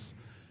systems,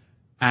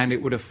 and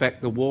it would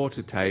affect the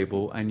water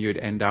table, and you'd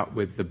end up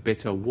with the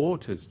bitter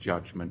waters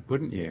judgment,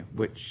 wouldn't you?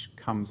 Which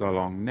comes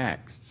along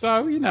next.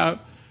 So,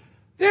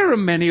 there are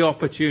many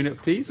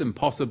opportunities and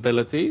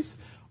possibilities.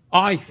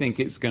 I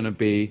think it's going to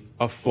be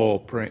a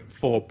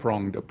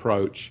four-pronged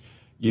approach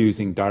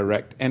using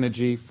direct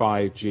energy,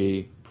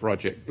 5G,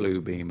 Project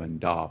Bluebeam, and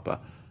DARPA.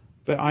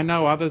 But I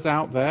know others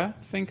out there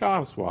think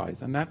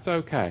elsewise, and that's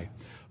okay.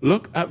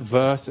 Look at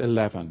verse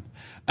 11.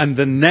 And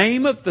the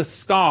name of the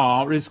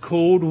star is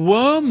called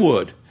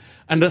Wormwood,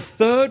 and a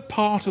third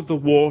part of the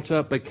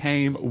water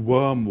became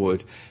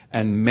wormwood,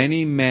 and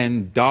many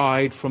men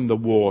died from the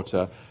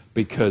water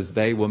because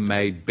they were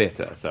made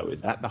bitter. So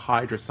is that the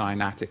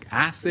hydrocyanic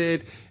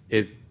acid?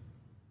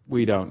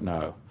 We don't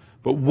know.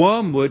 But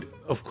wormwood,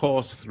 of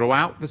course,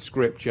 throughout the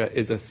scripture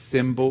is a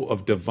symbol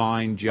of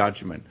divine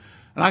judgment.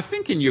 And I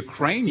think in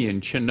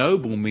Ukrainian,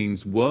 Chernobyl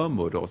means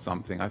wormwood or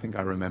something. I think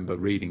I remember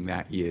reading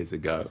that years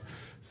ago.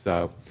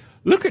 So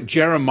look at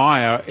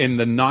Jeremiah in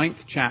the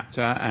 9th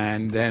chapter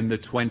and then the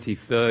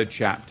 23rd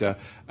chapter,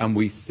 and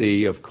we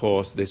see, of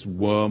course, this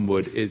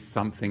wormwood is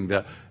something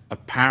that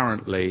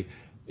apparently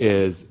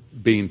is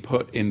being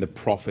put in the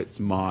prophet's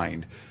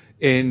mind.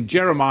 In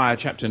Jeremiah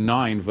chapter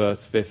 9,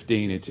 verse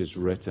 15, it is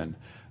written,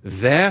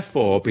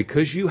 Therefore,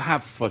 because you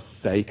have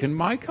forsaken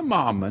my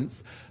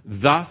commandments,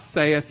 thus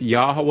saith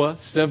Yahweh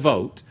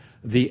Sevot,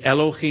 the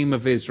Elohim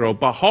of Israel,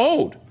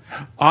 Behold,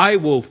 I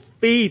will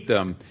feed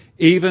them,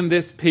 even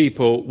this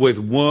people, with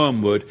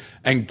wormwood,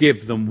 and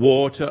give them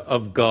water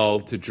of gall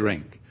to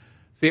drink.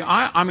 See,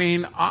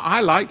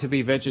 I like to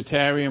be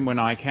vegetarian when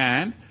I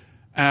can,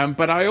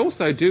 but I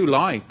also do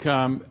like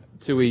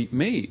to eat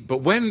meat.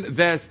 But when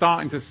they're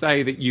starting to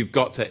say that you've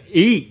got to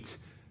eat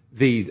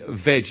these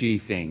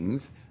veggie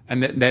things,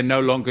 and that they're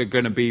no longer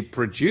going to be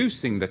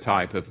producing the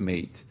type of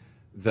meat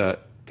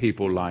that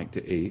people like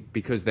to eat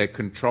because they're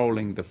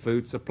controlling the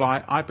food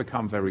supply, I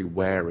become very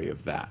wary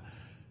of that.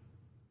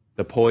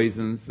 The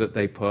poisons that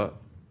they put,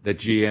 the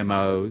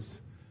GMOs,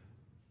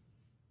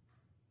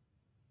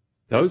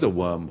 those are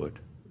wormwood.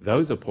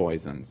 Those are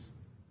poisons.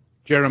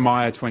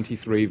 Jeremiah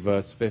 23,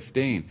 verse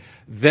 15.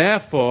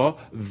 Therefore,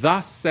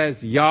 thus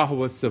says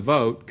Yahweh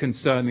Sevot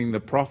concerning the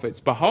prophets,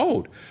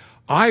 Behold,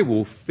 I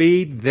will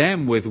feed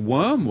them with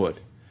wormwood,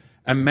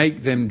 and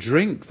make them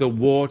drink the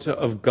water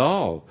of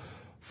gall.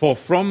 For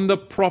from the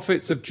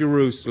prophets of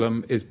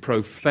Jerusalem is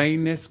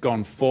profaneness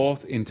gone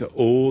forth into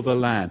all the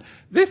land.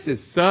 This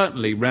is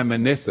certainly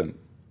reminiscent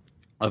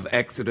of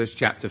Exodus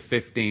chapter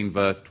 15,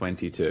 verse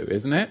 22,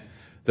 isn't it?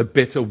 The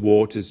bitter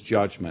waters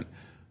judgment.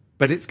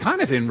 But it's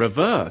kind of in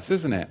reverse,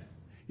 isn't it?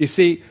 You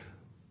see,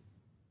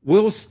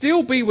 we'll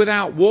still be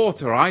without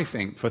water, I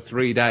think, for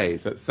 3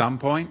 days at some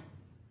point.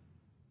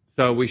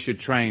 So we should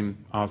train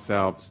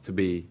ourselves to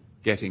be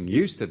getting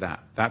used to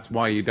that. That's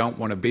why you don't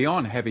want to be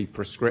on heavy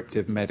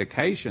prescriptive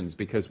medications,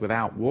 because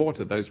without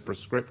water, those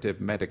prescriptive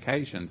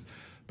medications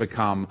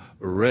become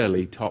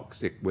really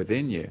toxic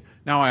within you.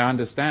 Now, I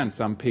understand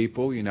some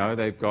people,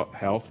 they've got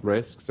health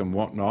risks and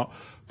whatnot,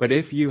 but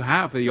if you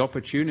have the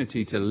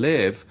opportunity to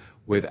live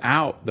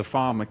without the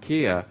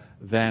pharmakia,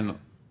 then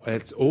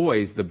it's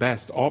always the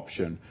best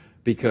option,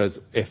 because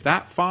if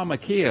that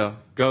pharmakia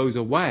goes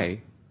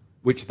away,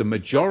 which the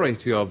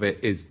majority of it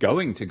is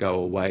going to go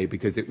away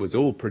because it was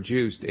all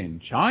produced in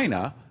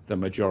China, the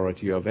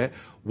majority of it,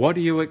 what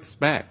do you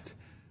expect?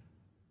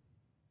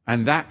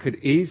 And that could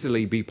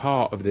easily be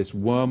part of this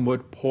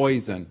wormwood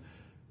poison,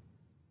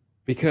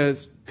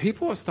 because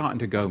people are starting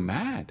to go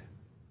mad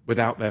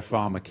without their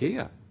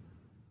pharmakia.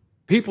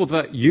 People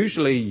that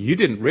usually you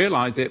didn't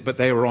realize it, but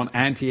they were on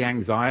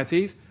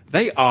anti-anxieties,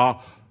 they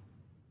are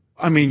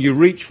I mean, you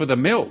reach for the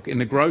milk in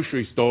the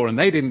grocery store and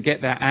they didn't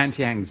get their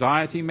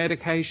anti-anxiety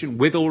medication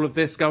with all of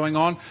this going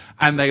on,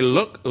 and they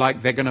look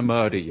like they're going to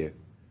murder you.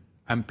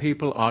 And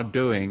people are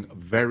doing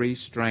very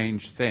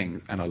strange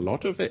things. And a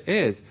lot of it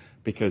is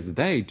because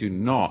they do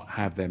not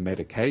have their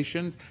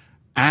medications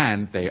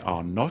and they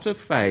are not of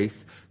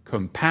faith,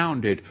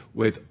 compounded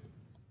with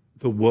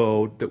the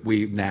world that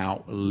we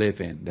now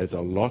live in. There's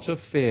a lot of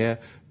fear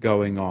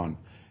going on.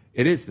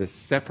 It is the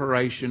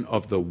separation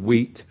of the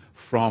wheat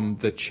from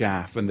the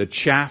chaff, and the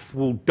chaff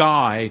will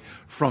die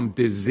from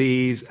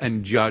disease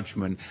and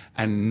judgment,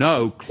 and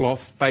no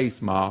cloth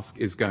face mask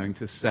is going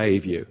to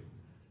save you.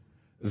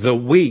 The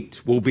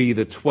wheat will be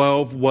the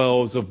 12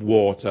 wells of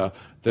water,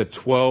 the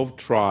 12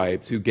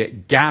 tribes who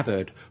get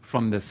gathered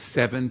from the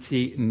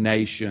 70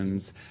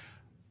 nations.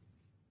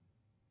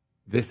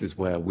 This is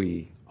where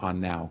we are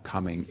now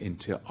coming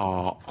into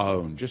our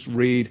own. Just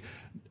read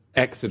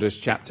Exodus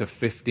chapter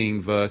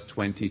 15, verse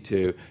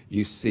 22.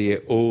 You see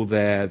it all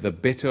there, the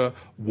bitter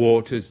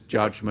waters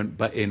judgment,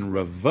 but in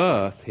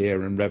reverse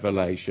here in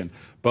Revelation.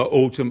 But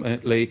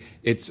ultimately,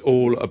 it's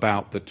all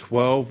about the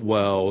 12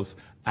 wells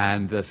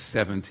and the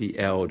 70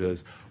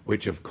 elders,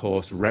 which of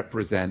course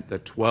represent the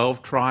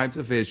 12 tribes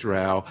of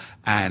Israel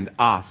and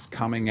us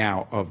coming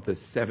out of the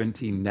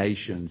 70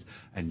 nations,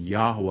 and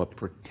Yahweh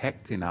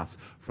protecting us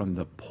from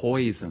the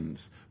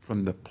poisons,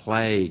 from the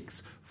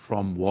plagues,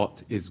 from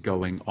what is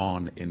going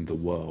on in the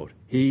world.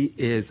 He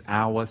is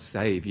our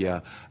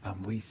Savior,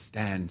 and we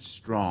stand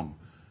strong,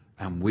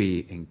 and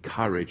we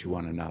encourage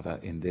one another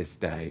in this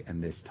day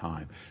and this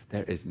time.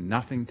 There is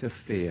nothing to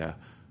fear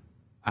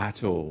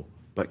at all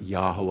but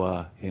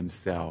Yahweh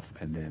himself,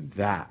 and then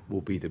that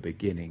will be the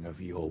beginning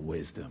of your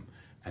wisdom.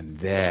 And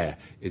there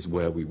is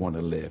where we want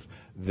to live.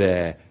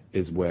 There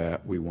is where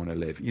we want to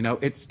live. You know,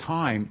 it's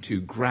time to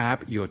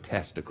grab your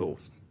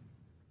testicles.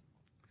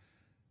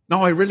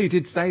 No, I really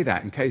did say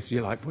that in case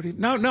you're like,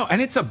 no.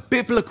 And it's a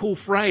biblical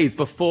phrase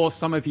before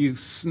some of you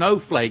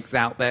snowflakes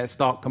out there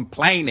start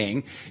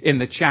complaining in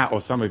the chat, or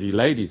some of you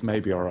ladies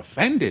maybe are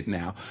offended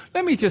now.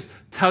 Let me just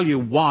tell you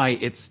why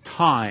it's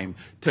time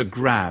to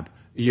grab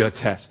your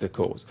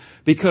testicles.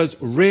 Because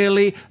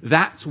really,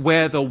 that's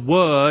where the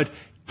word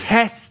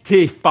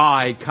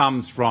testify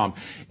comes from.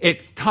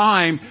 It's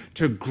time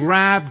to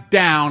grab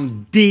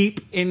down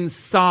deep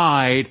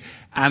inside.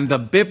 And the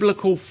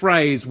biblical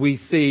phrase we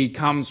see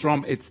comes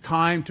from, it's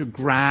time to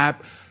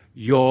grab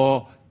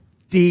your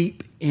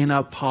deep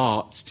inner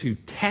parts to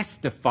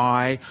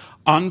testify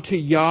unto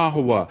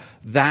Yahweh.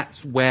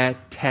 That's where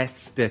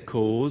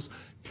testicles,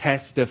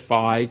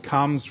 testify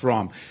comes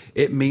from.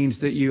 It means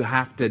that you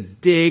have to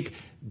dig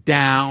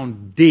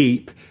down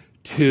deep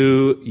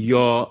to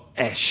your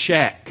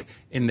eshek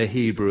in the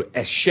Hebrew.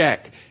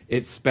 Eshek,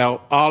 it's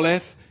spelled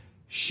Aleph,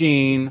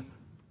 Shin,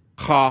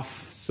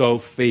 Kaf,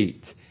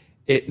 Sofit.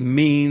 It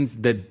means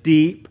the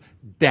deep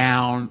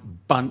down,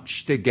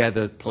 bunched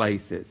together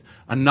places.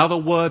 Another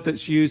word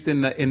that's used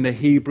in the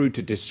Hebrew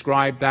to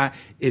describe that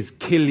is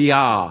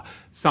kilyah.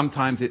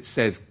 Sometimes it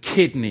says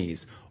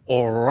kidneys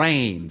or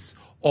reins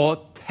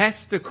or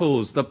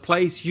testicles, the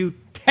place you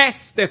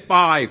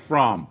testify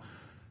from.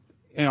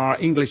 You know, our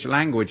English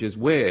language is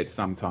weird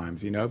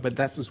sometimes, but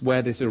that's just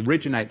where this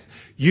originates.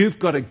 You've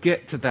got to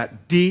get to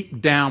that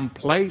deep down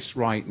place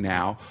right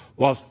now.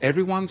 Whilst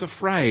everyone's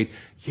afraid,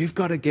 you've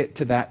got to get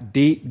to that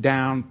deep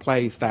down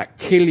place, that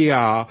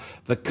kilyah,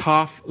 the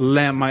kaf,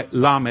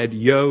 lamed,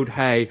 yod,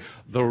 hey,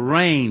 the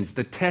reins,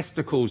 the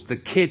testicles, the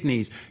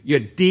kidneys,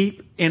 your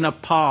deep inner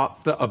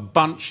parts that are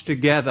bunched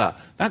together.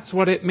 That's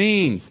what it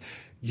means.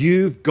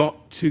 You've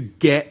got to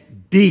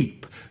get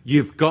deep.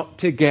 You've got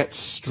to get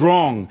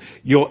strong.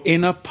 Your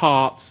inner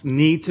parts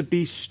need to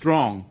be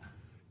strong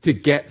to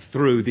get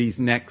through these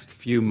next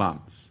few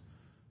months.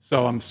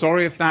 So I'm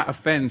sorry if that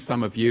offends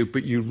some of you,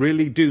 but you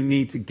really do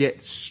need to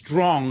get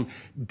strong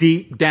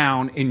deep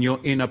down in your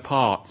inner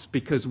parts,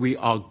 because we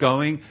are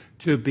going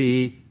to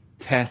be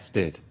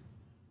tested.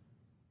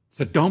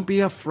 So don't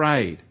be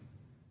afraid.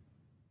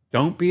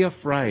 Don't be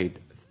afraid.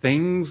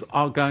 Things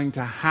are going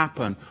to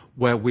happen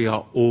where we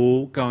are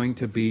all going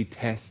to be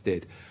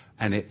tested.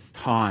 And it's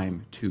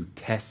time to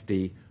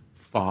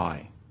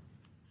testify.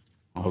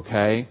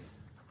 Okay?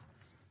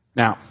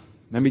 Now,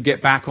 let me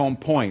get back on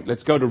point.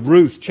 Let's go to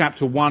Ruth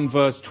chapter 1,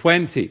 verse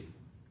 20.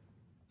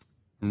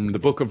 In the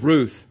book of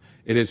Ruth,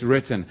 it is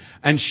written,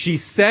 "And she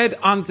said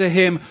unto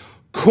him,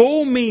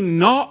 Call me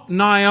not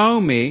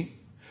Naomi,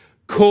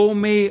 call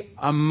me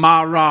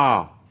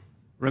Mara."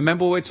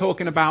 Remember, we're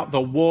talking about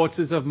the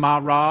waters of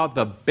Mara,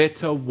 the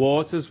bitter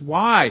waters.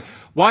 Why?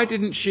 Why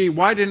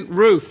didn't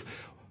Ruth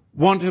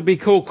want to be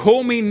called,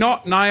 Call me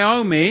not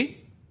Naomi,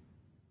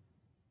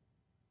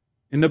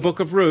 in the book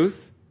of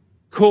Ruth?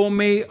 Call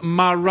me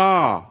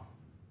Mara,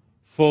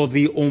 for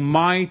the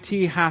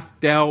Almighty hath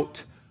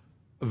dealt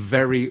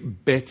very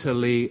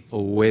bitterly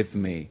with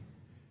me.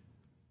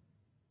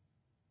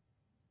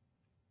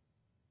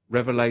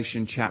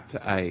 Revelation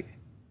chapter 8.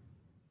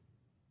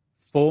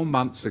 4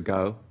 months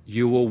ago,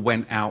 you all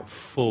went out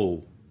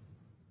full.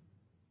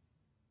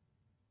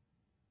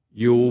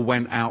 You all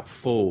went out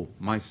full,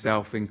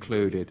 myself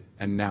included,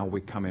 and now we're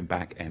coming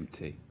back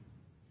empty.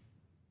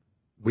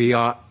 We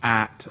are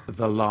at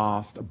the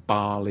last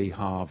barley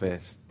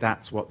harvest.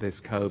 That's what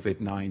this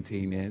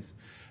COVID-19 is.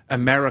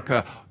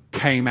 America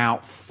came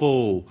out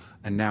full,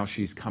 and now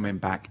she's coming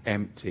back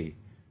empty.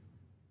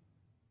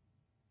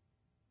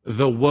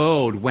 The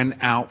world went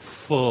out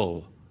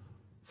full,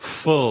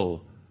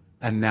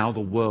 and now the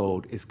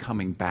world is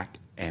coming back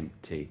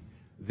empty.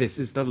 This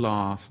is the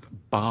last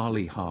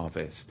barley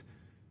harvest.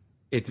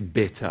 It's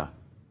bitter.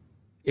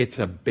 It's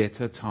a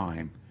bitter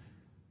time,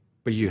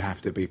 but you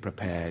have to be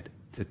prepared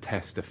to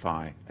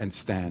testify and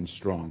stand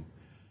strong.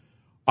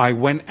 I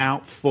went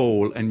out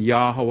full, and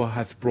Yahweh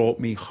hath brought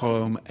me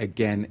home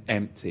again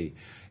empty.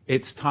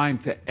 It's time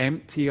to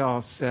empty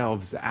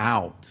ourselves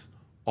out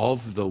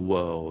of the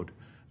world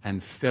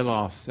and fill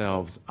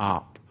ourselves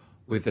up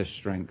with the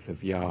strength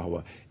of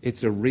Yahweh.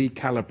 It's a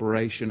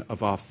recalibration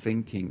of our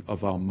thinking,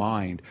 of our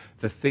mind.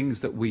 The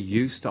things that we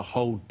used to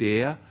hold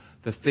dear,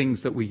 the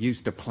things that we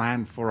used to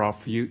plan for our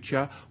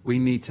future, we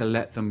need to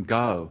let them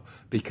go,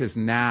 because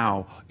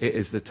now it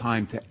is the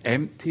time to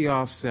empty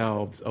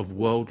ourselves of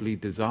worldly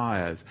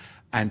desires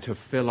and to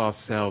fill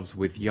ourselves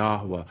with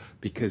Yahweh,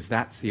 because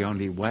that's the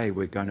only way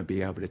we're going to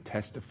be able to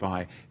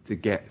testify to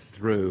get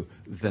through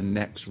the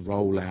next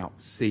rollout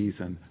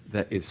season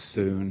that is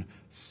soon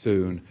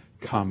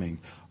coming.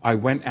 I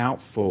went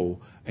out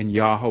full, and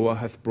Yahweh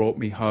hath brought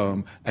me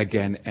home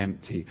again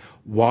empty.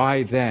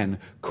 Why then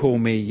call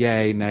me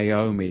yea,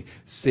 Naomi,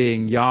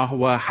 seeing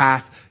Yahweh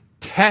hath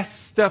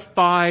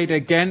testified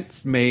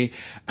against me,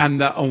 and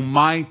the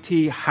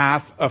Almighty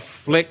hath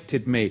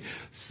afflicted me.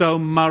 So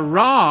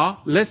Marah,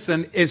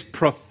 listen, is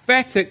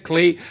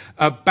prophetically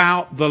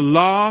about the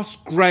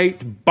last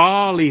great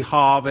barley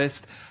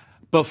harvest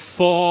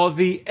before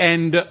the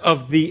end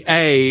of the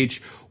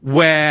age,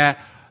 where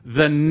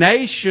the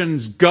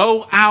nations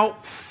go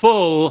out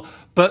full,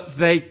 but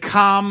they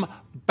come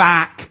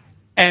back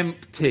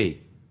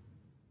empty.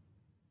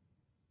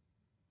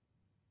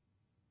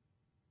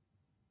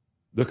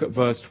 Look at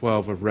verse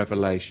 12 of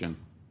Revelation,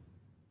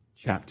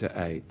 chapter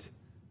 8.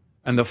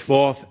 And the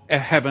fourth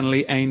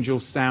heavenly angel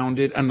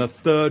sounded, and a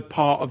third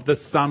part of the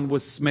sun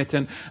was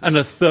smitten, and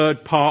a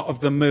third part of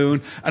the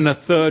moon, and a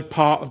third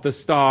part of the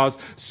stars,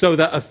 so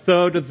that a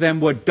third of them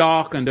were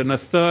darkened, and a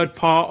third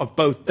part of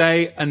both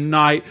day and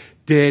night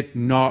did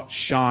not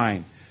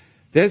shine.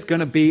 There's going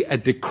to be a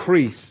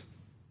decrease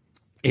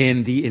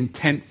in the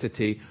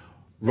intensity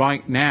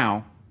right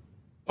now.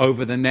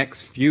 Over the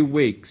next few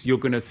weeks, you're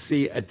going to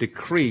see a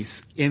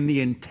decrease in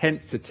the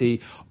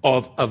intensity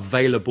of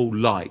available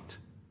light.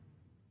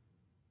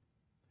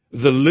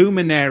 The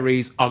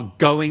luminaries are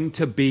going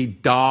to be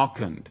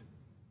darkened.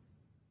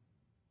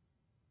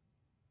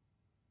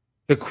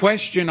 The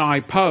question I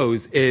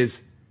pose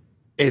is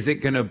it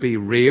going to be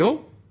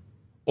real,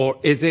 or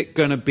is it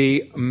going to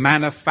be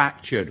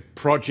manufactured,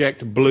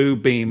 Project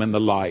Bluebeam and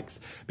the likes?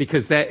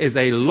 Because there is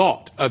a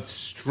lot of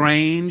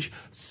strange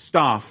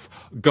stuff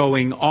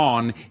going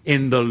on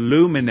in the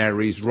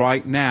luminaries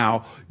right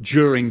now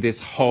during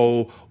this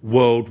whole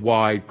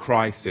worldwide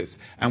crisis.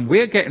 And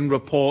we're getting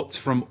reports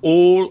from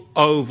all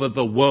over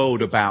the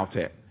world about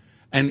it.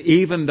 And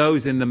even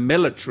those in the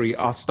military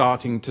are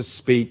starting to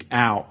speak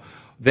out.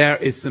 There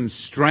is some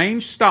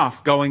strange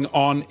stuff going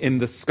on in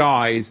the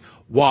skies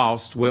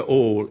whilst we're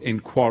all in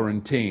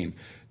quarantine.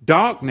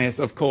 Darkness,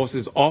 of course,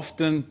 is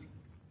often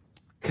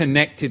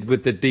connected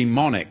with the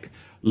demonic.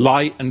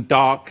 Light and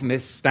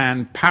darkness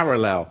stand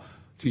parallel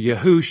to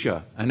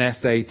Yahusha and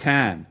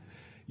Satan.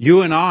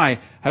 You and I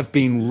have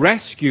been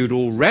rescued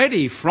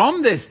already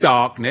from this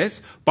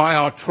darkness by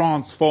our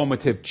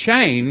transformative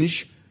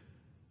change,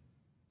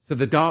 so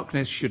the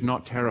darkness should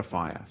not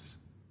terrify us.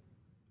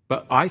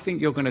 But I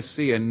think you're going to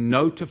see a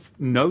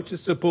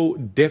noticeable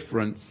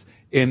difference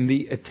in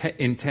the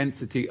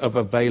intensity of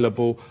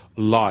available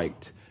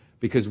light,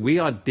 because we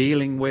are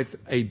dealing with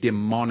a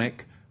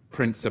demonic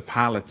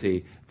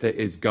principality that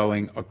is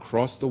going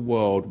across the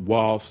world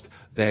whilst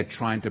they're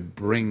trying to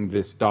bring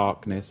this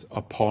darkness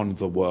upon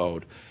the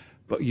world.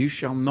 But you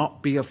shall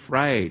not be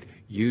afraid.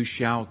 You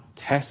shall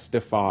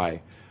testify.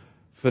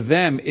 For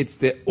them, it's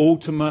the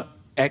ultimate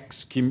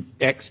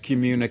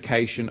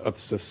excommunication of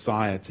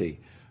society.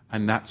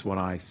 And that's what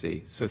I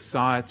see.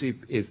 Society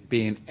is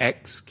being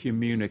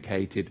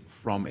excommunicated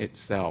from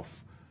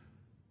itself.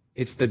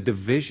 It's the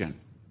division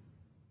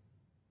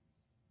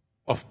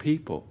of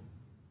people.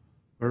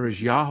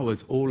 Whereas Yahweh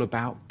is all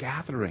about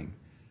gathering.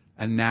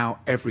 And now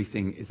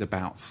everything is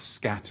about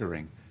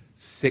scattering.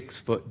 6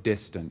 foot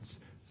distance.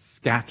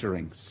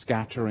 Scattering,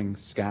 scattering,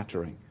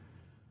 scattering.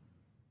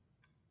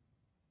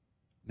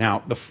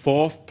 Now, the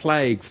fourth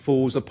plague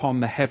falls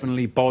upon the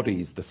heavenly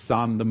bodies, the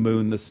sun, the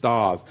moon, the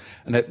stars.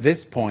 And at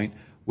this point,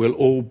 we'll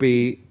all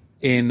be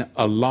in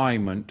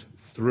alignment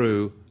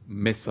through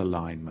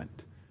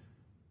misalignment.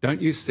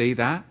 Don't you see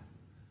that?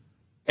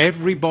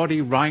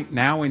 Everybody right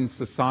now in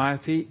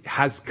society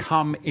has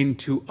come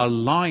into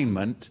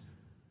alignment,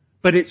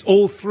 but it's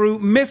all through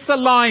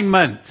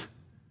misalignment.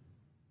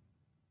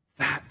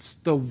 That's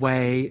the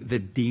way the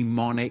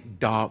demonic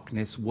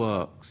darkness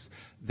works.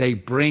 They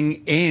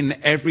bring in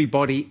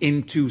everybody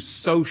into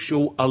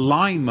social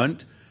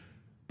alignment.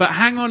 But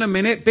hang on a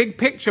minute, big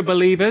picture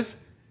believers.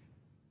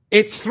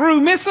 It's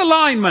through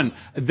misalignment.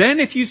 Then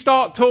if you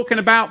start talking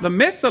about the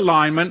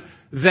misalignment,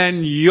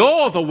 then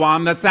you're the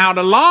one that's out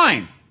of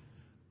line.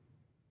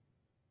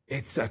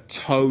 It's a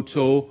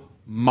total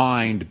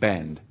mind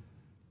bend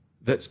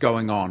that's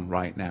going on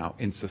right now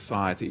in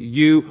society.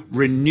 You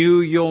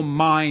renew your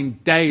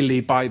mind daily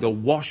by the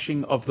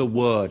washing of the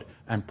word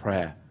and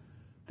prayer.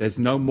 There's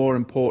no more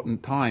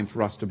important time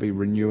for us to be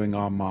renewing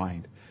our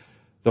mind.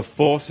 The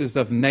forces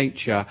of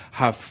nature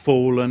have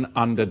fallen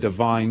under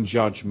divine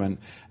judgment,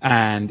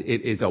 and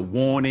it is a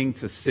warning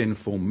to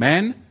sinful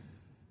men,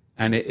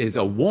 and it is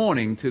a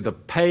warning to the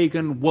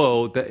pagan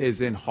world that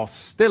is in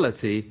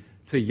hostility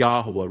to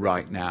Yahweh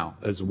right now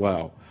as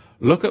well.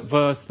 Look at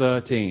verse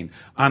 13.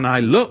 And I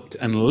looked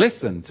and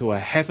listened to a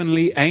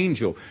heavenly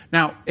angel.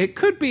 Now, it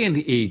could be an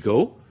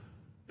eagle,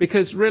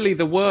 because really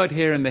the word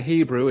here in the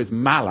Hebrew is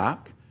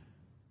malak.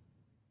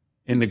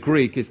 In the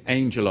Greek is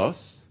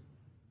angelos.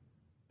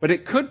 But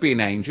it could be an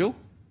angel,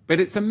 but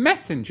it's a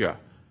messenger.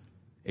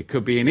 It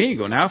could be an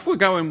eagle. Now, if we're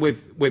going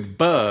with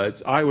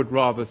birds, I would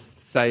rather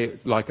say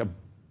it's like a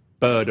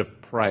bird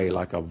of prey,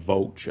 like a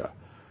vulture.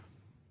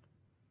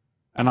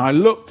 And I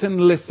looked and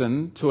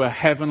listened to a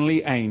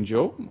heavenly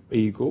angel,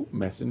 eagle,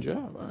 messenger,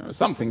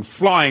 something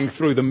flying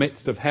through the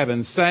midst of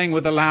heaven, saying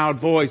with a loud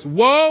voice,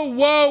 "Woe,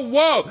 woe,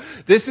 woe!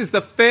 This is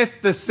the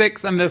fifth, the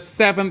sixth, and the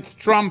seventh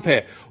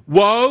trumpet.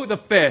 Woe the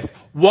fifth,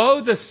 woe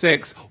the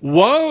sixth,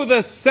 woe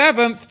the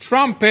seventh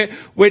trumpet,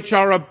 which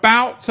are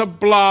about to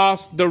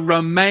blast the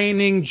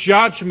remaining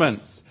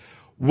judgments.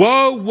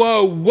 Woe,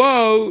 woe,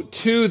 woe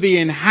to the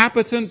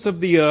inhabitants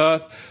of the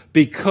earth,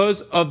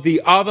 because of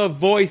the other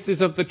voices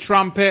of the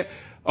trumpet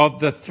of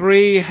the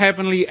three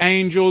heavenly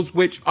angels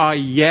which are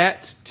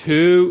yet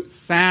to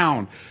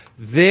sound."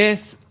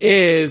 This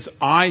is,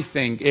 I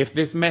think, if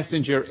this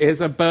messenger is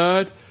a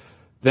bird,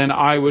 then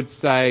I would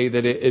say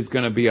that it is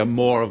going to be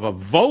more of a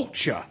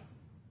vulture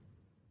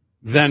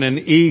than an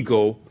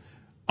eagle.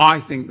 I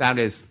think that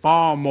is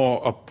far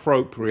more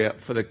appropriate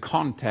for the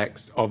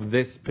context of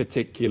this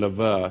particular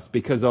verse,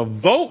 because a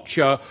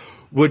vulture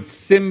would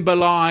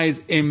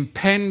symbolize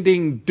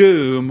impending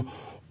doom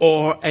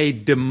or a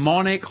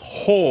demonic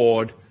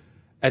horde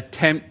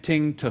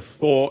attempting to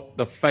thwart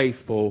the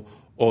faithful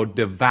or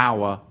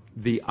devour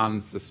the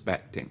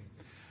unsuspecting.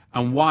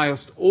 And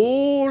whilst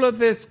all of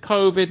this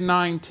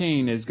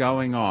COVID-19 is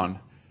going on,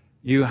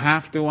 you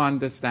have to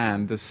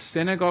understand the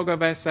synagogue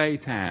of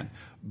Satan,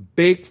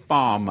 big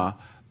pharma,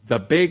 the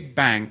big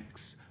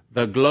banks,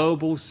 the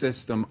global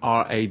system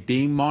are a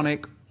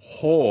demonic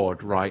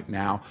horde right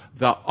now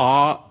that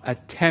are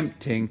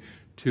attempting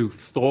to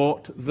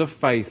thwart the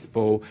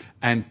faithful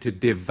and to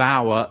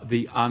devour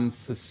the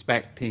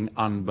unsuspecting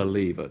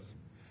unbelievers.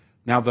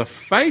 Now the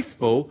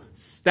faithful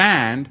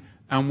stand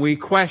and we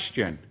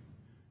question,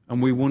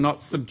 and we will not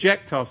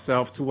subject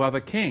ourselves to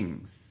other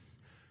kings.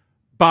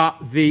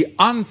 But the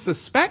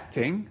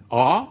unsuspecting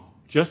are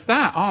just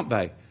that, aren't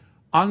they?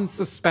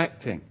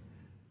 Unsuspecting.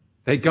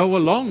 They go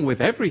along with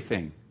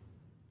everything.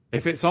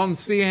 If it's on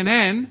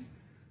CNN,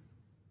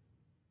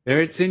 or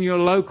it's in your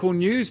local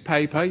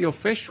newspaper, your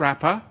fish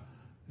wrapper,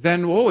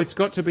 then, it's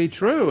got to be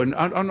true. And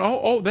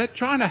they're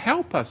trying to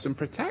help us and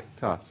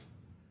protect us.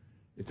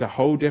 It's a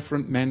whole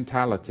different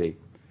mentality.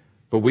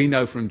 But we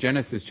know from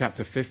Genesis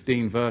chapter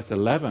 15, verse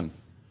 11,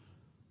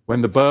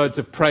 when the birds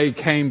of prey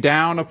came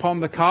down upon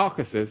the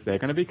carcasses, they're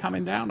going to be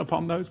coming down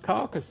upon those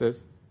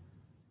carcasses.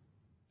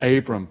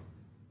 Abram,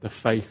 the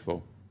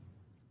faithful,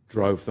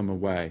 drove them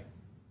away,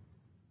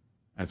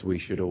 as we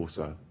should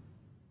also.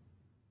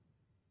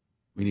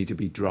 We need to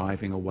be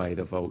driving away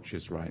the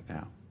vultures right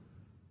now.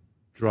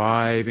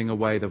 Driving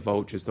away the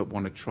vultures that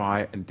want to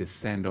try and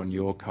descend on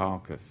your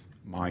carcass,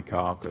 my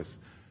carcass,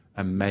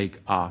 and make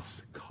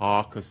us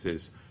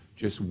carcasses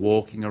just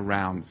walking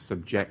around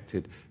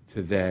subjected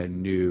to their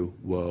new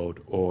world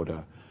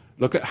order.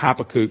 Look at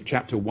Habakkuk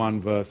chapter 1,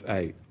 verse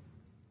 8.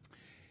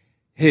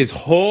 His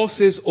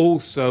horses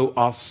also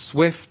are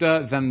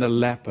swifter than the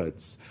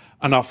leopards,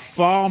 and are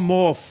far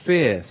more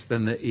fierce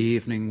than the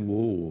evening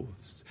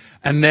wolves.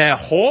 And their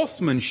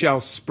horsemen shall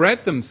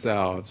spread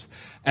themselves,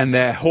 and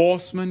their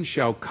horsemen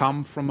shall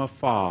come from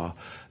afar.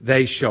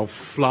 They shall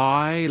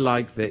fly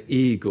like the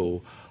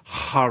eagle,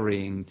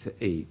 hurrying to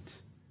eat.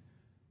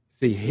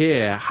 See,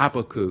 here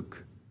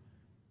Habakkuk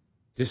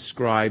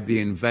described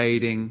the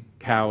invading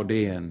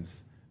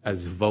Chaldeans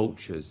as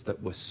vultures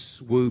that were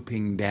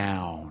swooping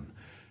down,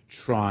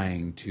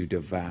 trying to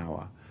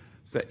devour.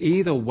 So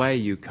either way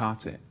you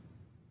cut it,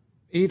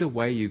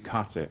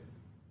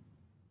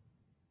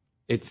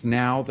 it's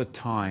now the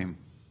time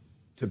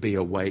to be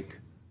awake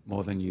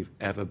more than you've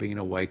ever been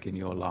awake in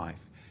your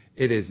life.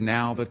 It is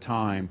now the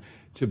time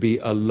to be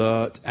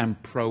alert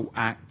and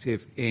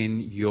proactive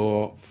in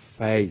your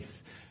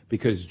faith.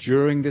 Because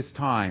during this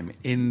time,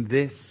 in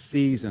this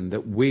season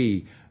that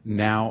we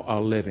now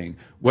are living,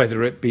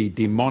 whether it be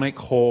demonic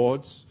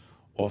hordes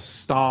or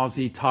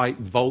Stasi-type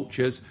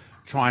vultures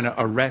trying to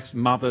arrest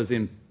mothers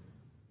in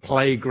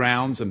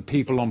playgrounds and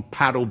people on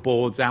paddle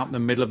boards out in the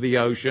middle of the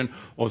ocean,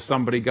 or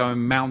somebody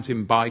going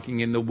mountain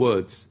biking in the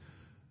woods.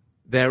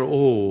 They're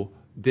all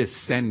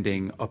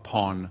descending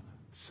upon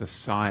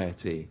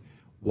society.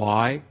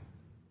 Why?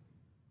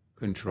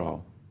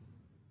 Control,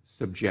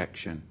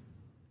 subjection,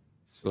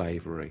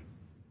 slavery.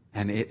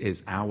 And it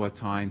is our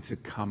time to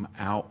come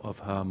out of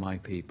her, my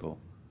people.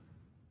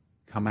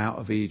 Come out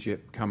of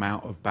Egypt, come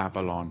out of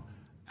Babylon,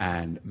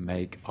 and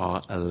make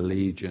our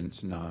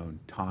allegiance known.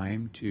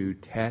 Time to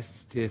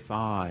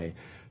testify.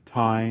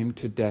 Time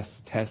to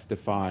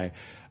testify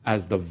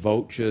as the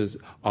vultures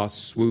are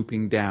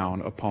swooping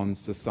down upon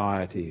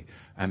society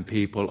and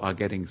people are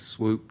getting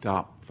swooped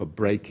up for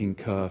breaking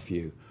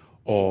curfew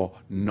or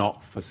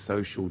not for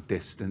social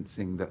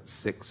distancing that's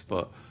 6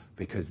 foot,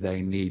 because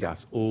they need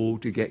us all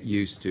to get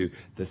used to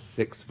the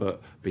 6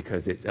 foot,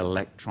 because it's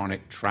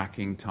electronic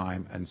tracking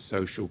time and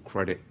social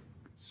credit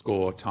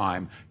score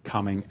time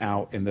coming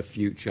out in the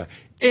future,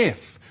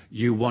 if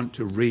you want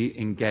to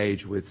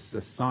re-engage with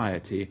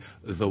society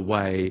the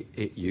way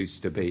it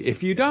used to be.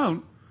 If you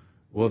don't,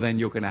 well, then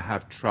you're going to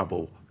have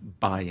trouble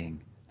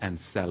buying and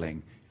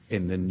selling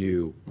in the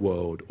new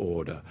world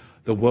order.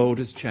 The world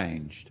has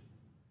changed,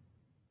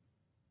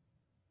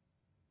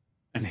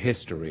 and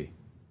history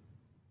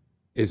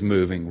is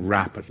moving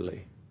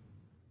rapidly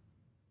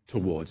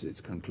towards its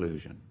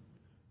conclusion.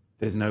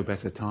 There's no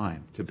better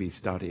time to be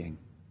studying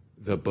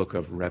the book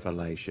of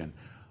Revelation.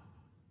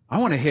 I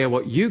want to hear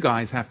what you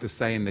guys have to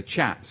say in the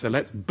chat. So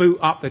let's boot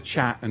up the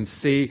chat and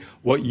see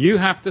what you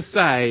have to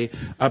say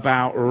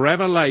about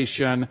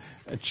Revelation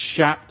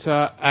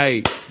chapter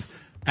 8.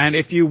 And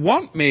if you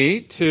want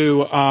me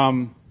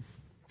to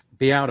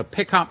be able to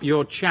pick up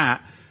your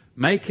chat,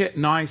 make it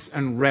nice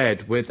and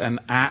red with an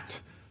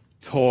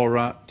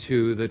 @Torah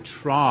to the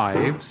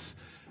tribes.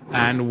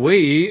 And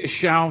we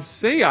shall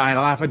see.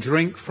 I'll have a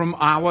drink from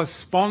our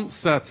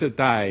sponsor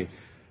today.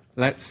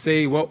 Let's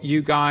see what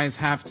you guys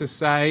have to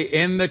say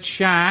in the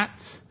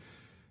chat.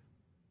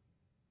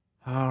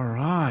 All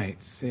right,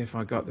 see if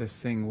I got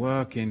this thing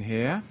working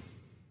here.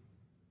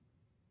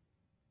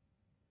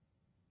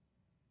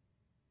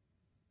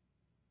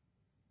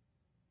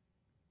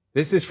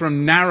 This is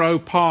from Narrow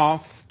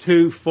Path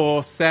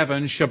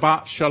 247,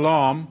 Shabbat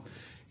Shalom.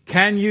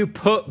 Can you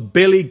put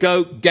Billy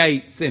Goat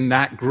Gates in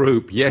that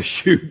group?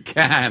 Yes, you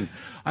can.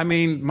 I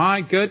mean, my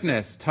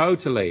goodness,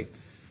 totally.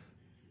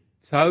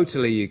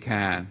 Totally you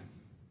can.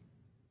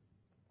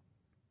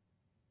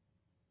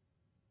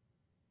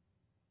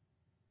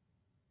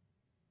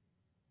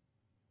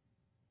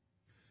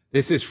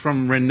 This is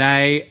from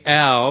Renee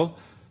L.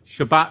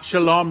 Shabbat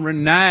Shalom,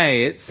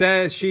 Renee. It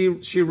says,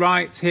 she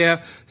writes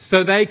here,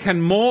 so they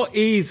can more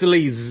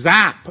easily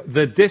zap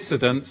the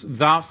dissidents,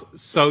 thus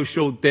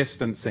social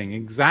distancing.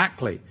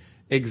 Exactly.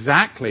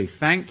 Exactly.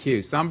 Thank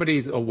you.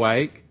 Somebody's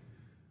awake.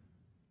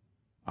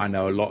 I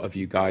know a lot of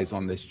you guys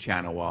on this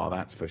channel are,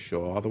 that's for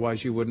sure.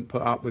 Otherwise, you wouldn't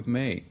put up with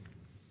me.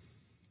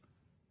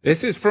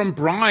 This is from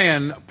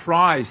Brian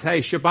Price. Hey,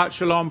 Shabbat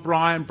Shalom,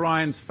 Brian.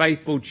 Brian's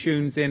faithful,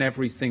 tunes in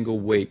every single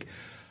week.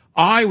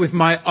 I, with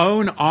my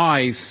own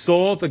eyes,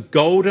 saw the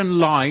golden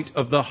light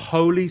of the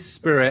Holy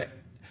Spirit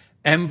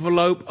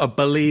envelope a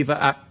believer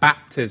at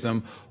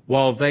baptism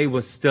while they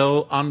were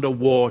still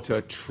underwater.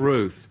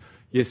 Truth.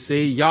 You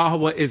see,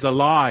 Yahweh is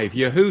alive.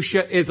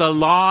 Yahusha is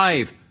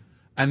alive.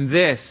 And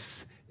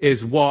this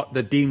is what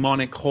the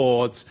demonic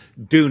hordes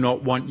do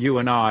not want you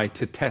and I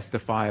to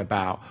testify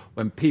about,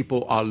 when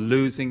people are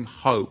losing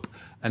hope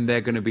and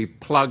they're going to be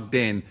plugged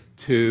in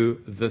to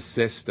the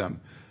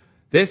system.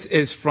 This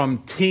is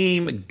from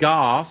Team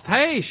Gast.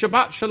 Hey,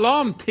 Shabbat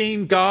Shalom,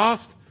 Team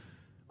Gast.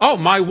 Oh,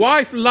 my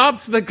wife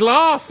loves the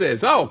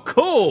glasses. Oh,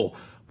 cool.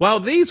 Well,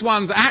 these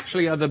ones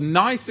actually are the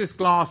nicest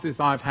glasses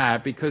I've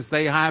had, because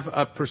they have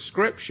a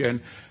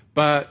prescription,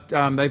 but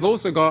they've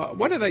also got,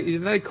 what do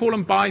they call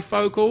them,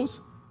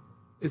 bifocals?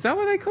 Is that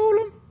what they call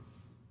them?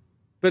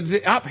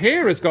 But up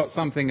here has got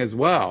something as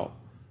well.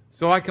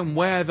 So I can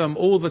wear them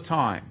all the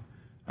time.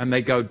 And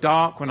they go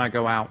dark when I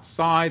go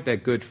outside. They're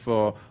good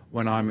for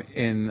when I'm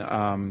in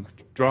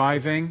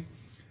driving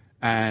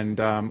and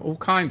all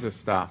kinds of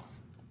stuff.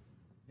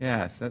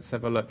 Yes, let's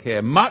have a look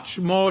here. Much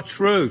more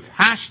truth.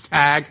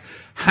 Hashtag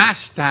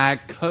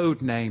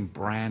codename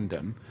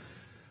Brandon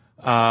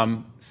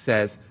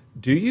says,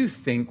 do you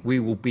think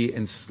we will be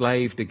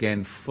enslaved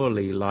again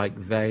fully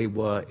like they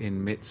were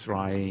in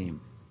Mitzrayim?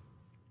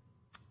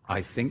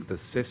 I think the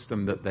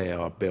system that they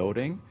are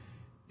building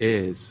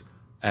is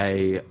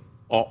a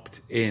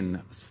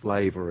opt-in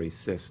slavery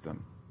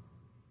system.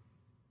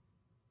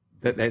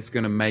 That's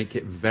going to make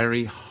it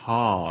very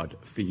hard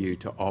for you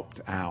to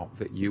opt out,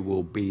 that you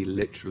will be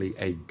literally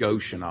a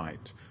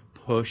Goshenite,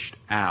 pushed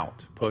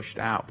out.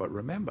 But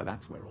remember,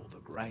 that's where all the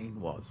grain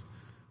was,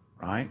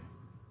 right?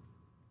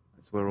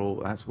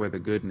 That's where the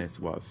goodness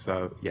was.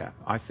 So yeah,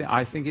 I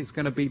think it's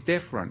going to be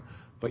different,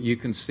 but you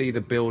can see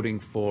the building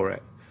for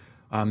it.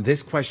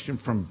 This question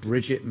from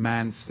Bridget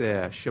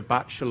Mansir,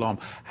 Shabbat Shalom.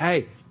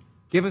 Hey,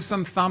 Give us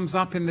some thumbs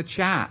up in the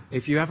chat.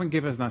 If you haven't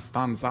given us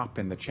thumbs up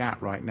in the chat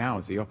right now,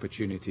 is the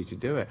opportunity to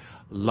do it.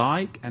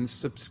 Like and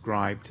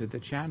subscribe to the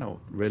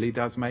channel. Really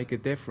does make a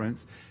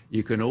difference.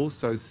 You can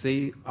also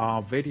see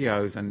our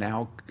videos are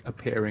now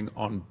appearing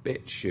on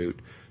BitChute,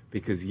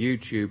 because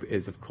YouTube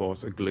is, of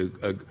course, a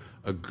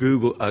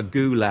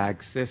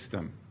gulag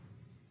system.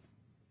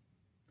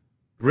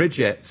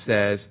 Bridget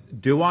says,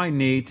 do I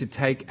need to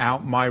take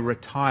out my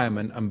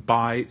retirement and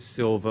buy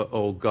silver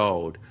or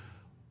gold?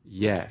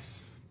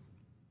 Yes.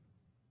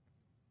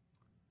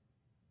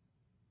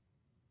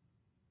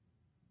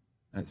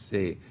 Let's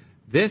see.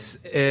 This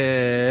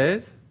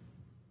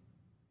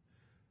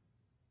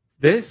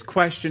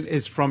question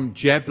is from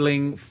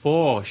Jebling4.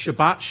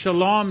 Shabbat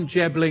Shalom,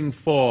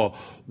 Jebling4.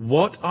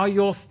 What are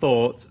your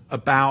thoughts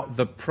about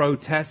the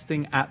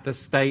protesting at the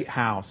State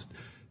House?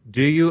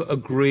 Do you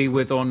agree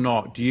with or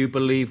not? Do you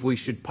believe we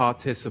should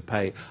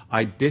participate?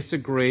 I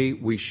disagree.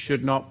 We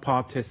should not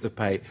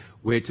participate.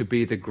 We're to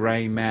be the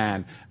gray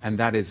man, and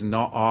that is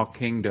not our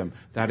kingdom.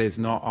 That is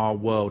not our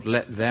world.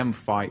 Let them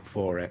fight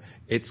for it.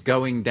 It's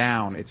going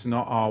down. It's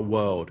not our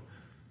world.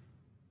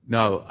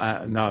 No,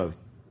 no.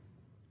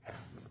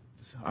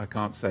 I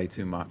can't say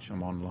too much.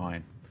 I'm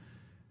online.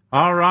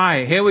 All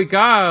right, here we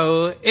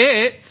go.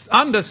 It's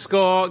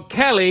 _Kelly_Ann_I.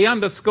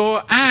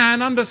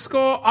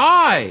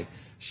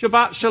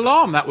 Shabbat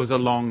Shalom. That was a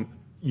long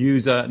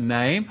user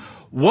name.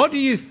 What do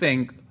you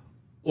think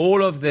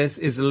all of this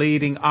is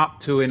leading up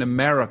to in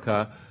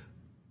America?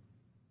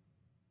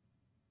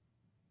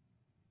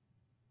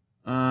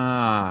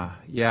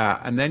 Yeah.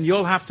 And then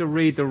you'll have to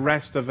read the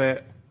rest of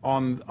it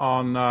on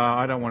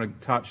I don't want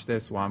to touch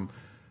this one.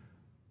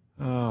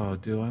 Oh,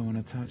 do I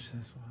want to touch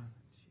this one?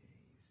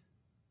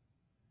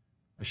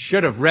 I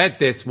should have read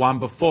this one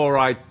before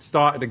I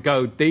started to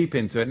go deep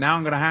into it. Now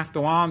I'm going to have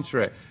to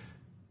answer it.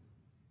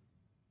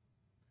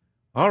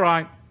 All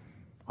right,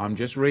 I'm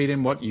just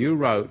reading what you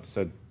wrote,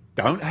 so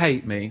don't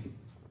hate me.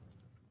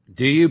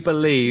 Do you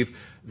believe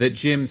that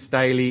Jim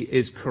Staley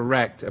is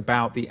correct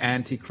about the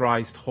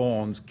Antichrist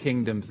horns,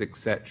 kingdoms,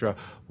 etc.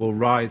 will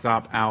rise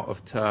up out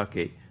of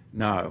Turkey?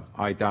 No,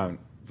 I don't.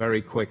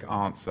 Very quick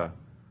answer.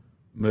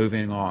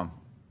 Moving on.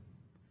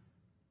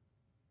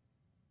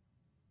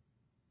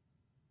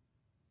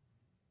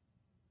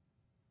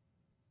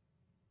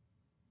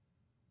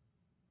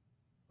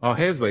 Oh,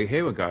 here we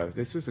go.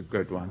 This is a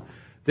good one.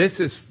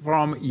 This is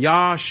from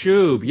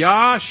Yashub.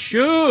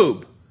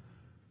 Yashub!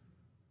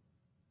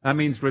 That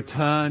means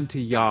return to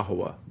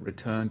Yahweh.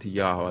 Return to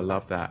Yahweh. I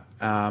love that.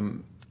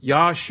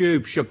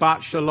 Yashub,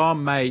 Shabbat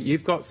Shalom, mate.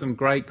 You've got some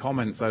great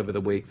comments over the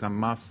weeks, I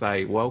must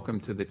say. Welcome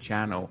to the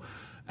channel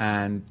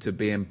and to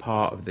being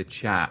part of the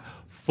chat.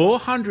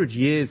 400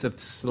 years of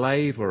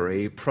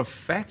slavery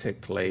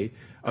prophetically,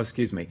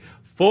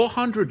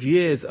 400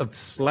 years of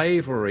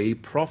slavery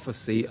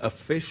prophecy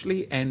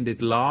officially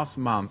ended last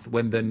month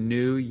when the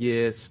new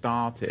year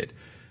started.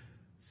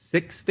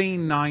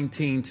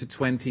 1619 to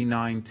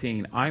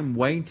 2019. I'm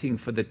waiting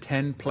for the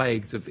 10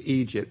 plagues of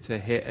Egypt to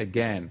hit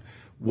again.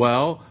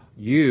 Well,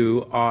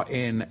 you are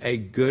in a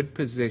good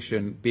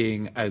position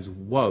being as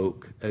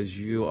woke as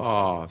you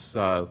are.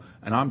 So,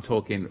 and I'm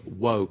talking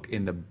woke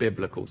in the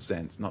biblical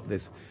sense, not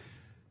this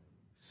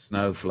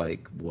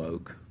snowflake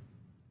woke.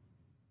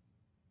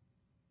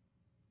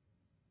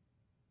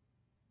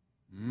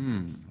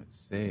 Let's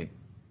see.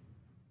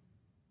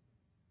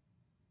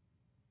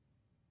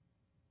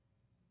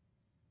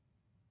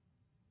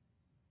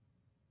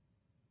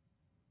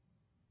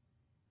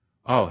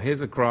 Oh,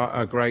 here's a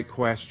great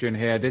question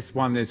here. This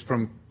one is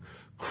from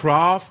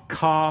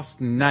Craftcast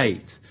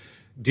Nate.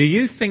 Do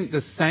you think the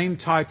same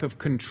type of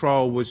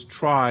control was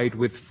tried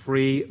with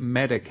free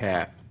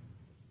Medicare?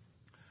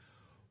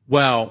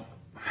 Well,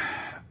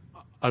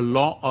 a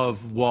lot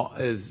of what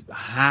has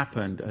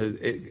happened,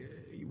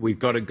 we've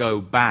got to go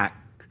back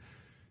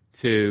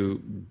to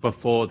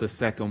before the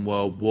Second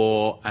World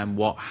War and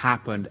what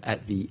happened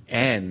at the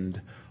end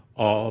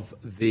of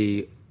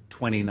the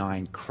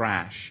 29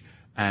 crash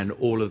and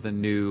all of the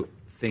new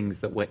things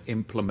that were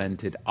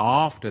implemented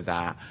after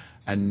that.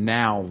 And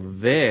now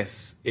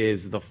this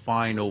is the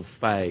final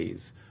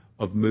phase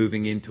of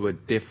moving into a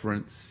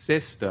different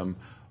system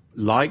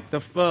like the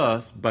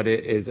first, but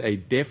it is a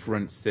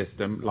different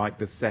system like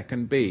the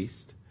second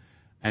beast.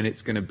 And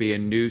it's going to be a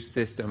new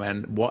system.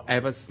 And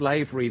whatever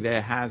slavery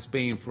there has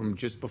been from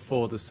just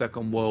before the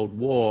Second World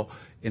War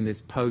in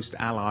this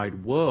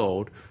post-Allied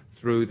world,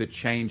 through the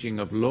changing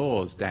of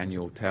laws,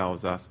 Daniel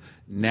tells us,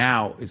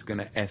 now is going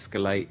to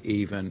escalate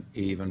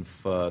even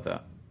further.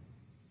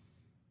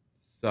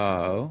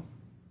 So,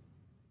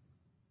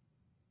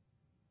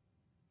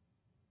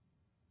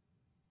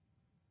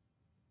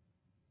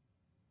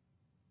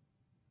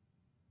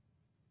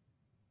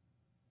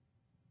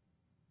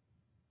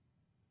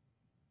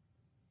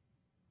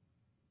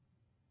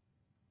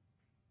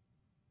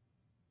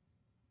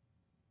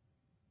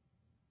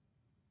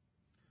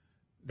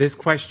 this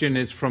question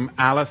is from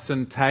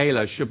Alison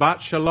Taylor.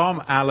 Shabbat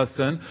Shalom,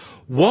 Alison.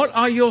 What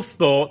are your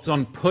thoughts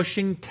on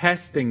pushing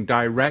testing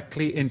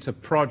directly into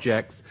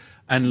projects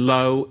and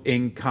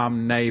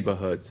low-income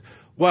neighborhoods?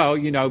 Well,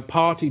 you know,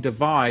 party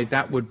divide,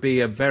 that would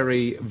be a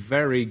very,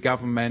 very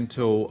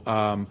governmental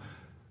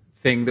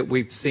thing that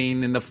we've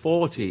seen in the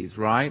 40s,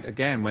 right?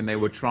 Again, when they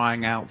were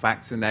trying out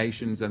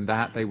vaccinations and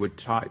that, they would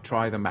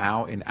try them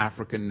out in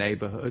African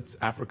neighborhoods,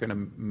 African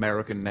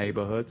American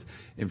neighborhoods,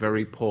 in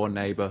very poor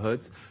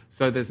neighborhoods.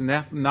 So there's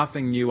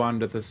nothing new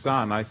under the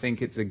sun. I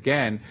think it's,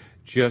 again,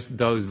 just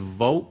those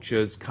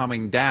vultures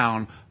coming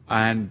down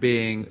and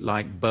being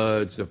like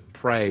birds of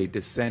prey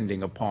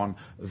descending upon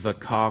the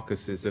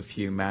carcasses of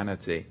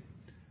humanity.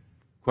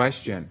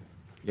 Question?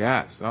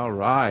 Yes, all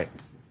right.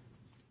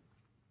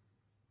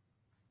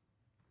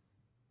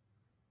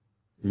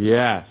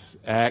 Yes,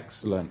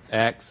 excellent,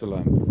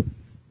 excellent.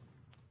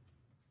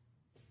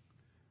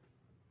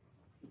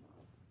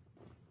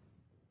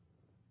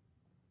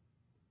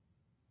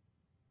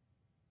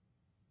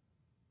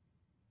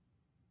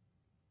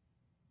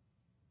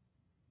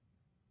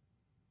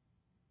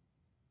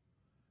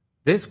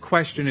 This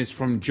question is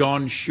from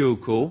John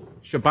Shukul.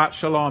 Shabbat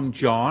Shalom,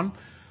 John.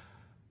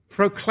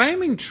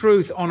 Proclaiming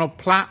truth on a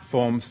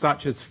platform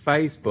such as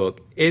Facebook,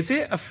 is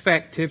it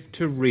effective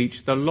to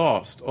reach the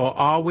lost, or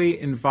are we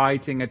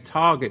inviting a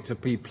target to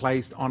be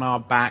placed on our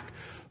back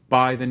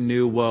by the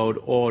New World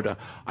Order?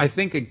 I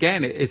think,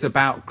 again, it's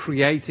about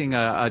creating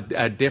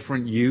a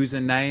different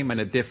username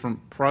and a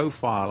different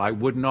profile. I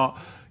would not,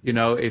 you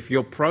know, if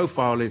your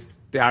profile is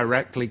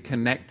directly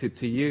connected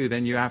to you,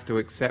 then you have to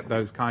accept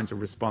those kinds of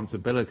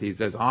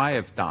responsibilities, as I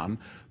have done.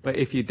 But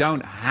if you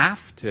don't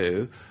have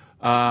to,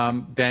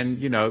 then,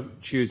 you know,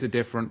 choose a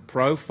different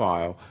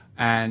profile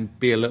and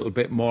be a little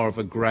bit more of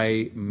a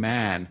gray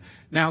man.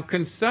 Now,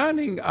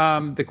 concerning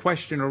the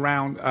question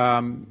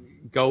around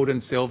gold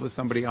and silver,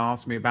 somebody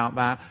asked me about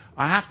that.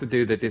 I have to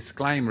do the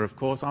disclaimer, of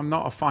course. I'm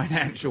not a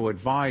financial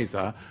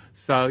advisor,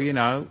 so, you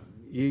know,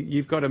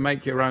 you've got to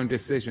make your own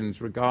decisions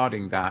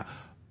regarding that.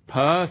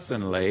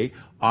 Personally,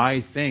 I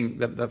think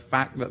that the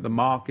fact that the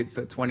market's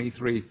at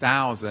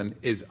 23,000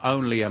 is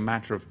only a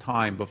matter of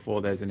time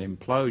before there's an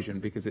implosion,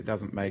 because it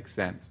doesn't make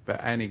sense.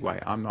 But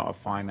anyway, I'm not a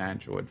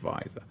financial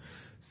advisor.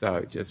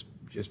 So just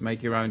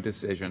make your own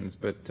decisions.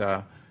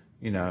 But,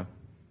 you know,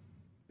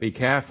 be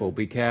careful,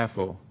 be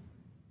careful.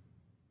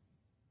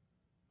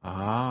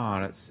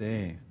 Let's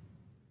see.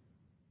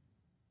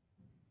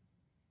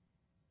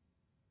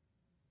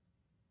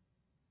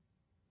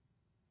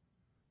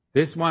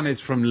 This one is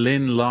from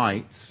Lynn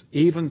Lights.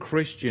 Even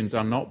Christians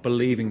are not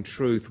believing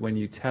truth when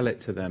you tell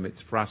it to them.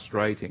 It's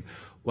frustrating.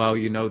 Well,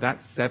 you know,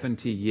 that's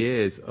 70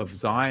 years of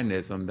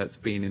Zionism that's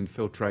been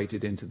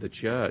infiltrated into the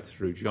church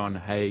through John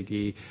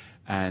Hagee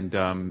and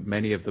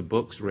many of the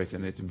books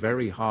written. It's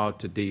very hard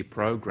to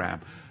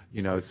deprogram.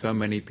 You know, so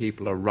many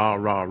people are rah,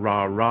 rah,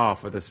 rah, rah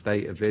for the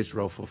state of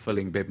Israel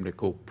fulfilling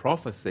biblical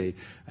prophecy.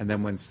 And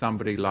then when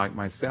somebody like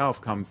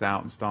myself comes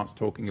out and starts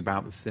talking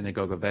about the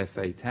synagogue of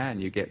Satan,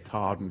 you get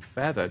tarred and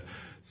feathered.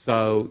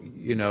 So,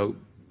 you know,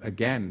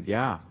 again,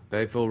 yeah,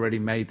 they've already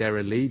made their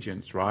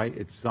allegiance, right?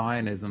 It's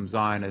Zionism,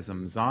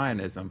 Zionism,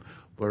 Zionism,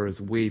 whereas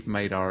we've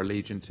made our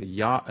allegiance to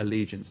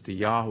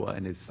Yahweh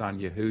and his son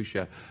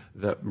Yahusha,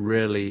 that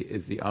really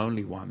is the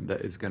only one that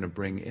is going to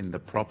bring in the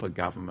proper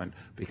government,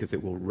 because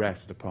it will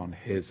rest upon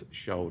his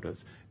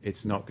shoulders.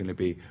 It's not going to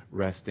be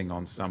resting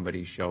on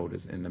somebody's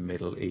shoulders in the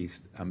Middle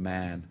East, a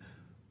man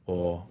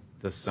or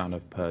the son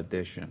of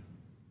perdition.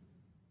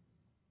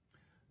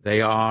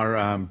 They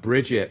are,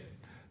 Bridget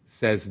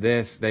says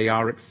this, they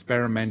are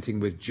experimenting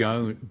with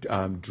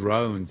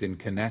drones in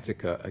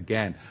Connecticut.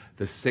 Again,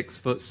 the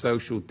 6-foot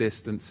social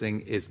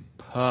distancing is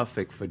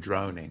perfect for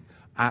droning.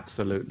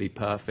 Absolutely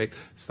perfect.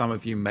 Some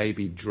of you may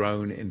be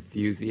drone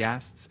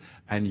enthusiasts,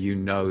 and you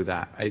know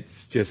that.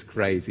 It's just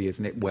crazy,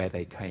 isn't it, where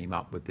they came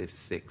up with this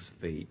 6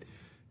 feet.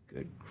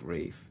 Good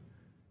grief.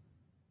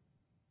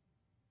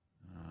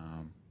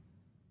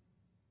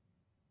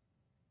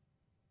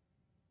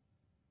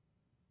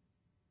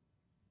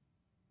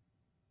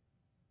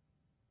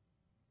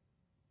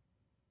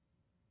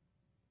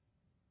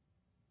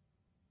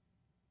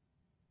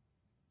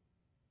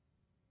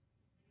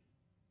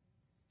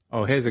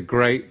 Oh, here's a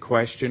great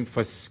question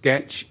for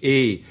Sketch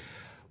E.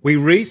 We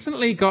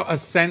recently got a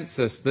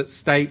census that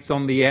states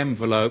on the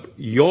envelope,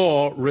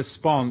 your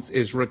response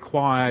is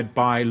required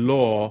by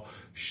law.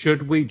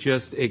 Should we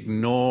just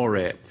ignore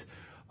it?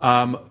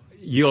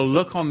 You'll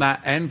look on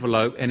that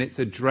envelope and it's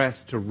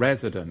addressed to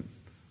resident,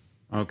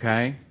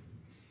 okay?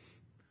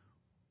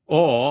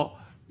 Or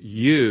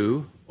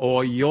you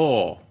or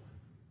your.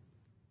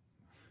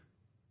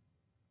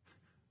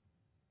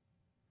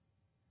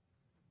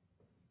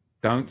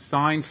 Don't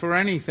sign for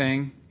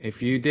anything.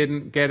 If you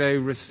didn't get a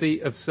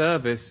receipt of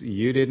service,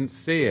 you didn't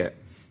see it.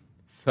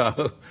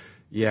 So,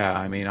 yeah,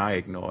 I mean, I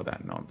ignore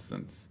that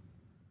nonsense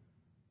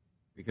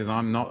because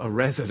I'm not a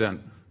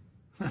resident.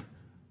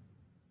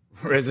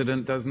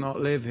 Resident does not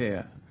live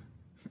here.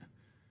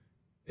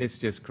 It's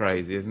just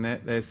crazy, isn't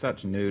it? They're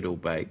such noodle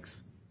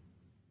bakes.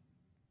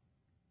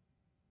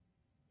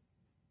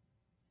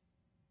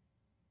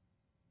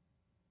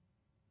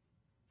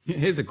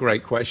 Here's a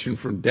great question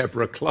from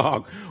Deborah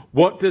Clark.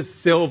 What does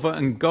silver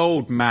and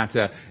gold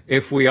matter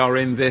if we are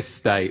in this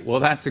state? Well,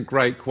 that's a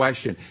great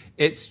question.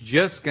 It's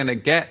just going to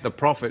get, the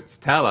prophets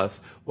tell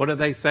us, what do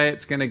they say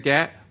it's going to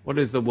get? What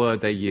is the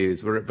word they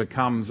use? Where it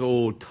becomes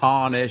all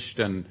tarnished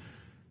and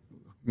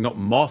not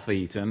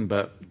moth-eaten,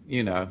 but,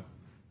 you know.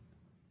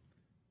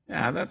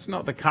 Yeah, that's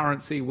not the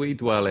currency we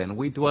dwell in.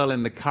 We dwell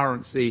in the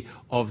currency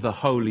of the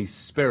Holy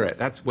Spirit.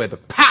 That's where the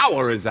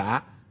power is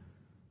at.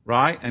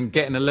 Right? And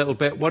getting a little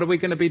bit, what are we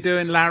going to be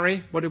doing,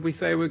 Larry? What did we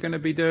say we're going to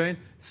be doing?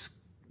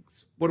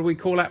 What do we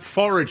call that?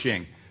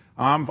 Foraging.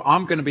 I'm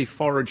going to be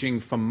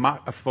foraging for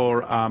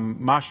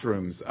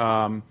mushrooms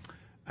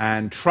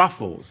and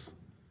truffles.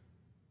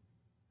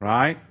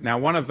 Right? Now,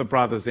 one of the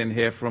brothers in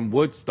here from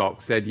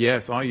Woodstock said,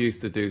 yes, I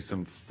used to do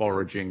some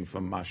foraging for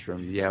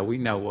mushrooms. Yeah, we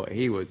know what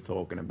he was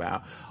talking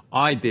about.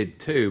 I did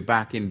too,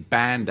 back in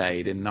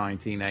Band-Aid in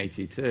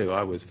 1982.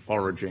 I was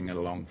foraging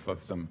along for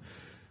some...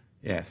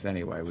 Yes,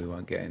 anyway, we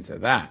won't get into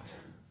that.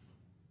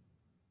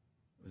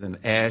 It was an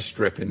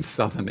airstrip in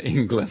southern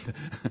England.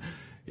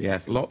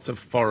 Yes, lots of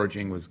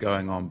foraging was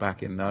going on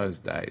back in those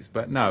days.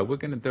 But no, we're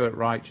going to do it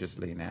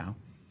righteously now.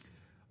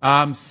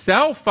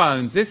 Cell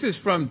phones. This is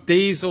from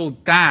Diesel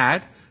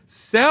Dad.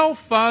 Cell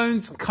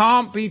phones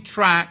can't be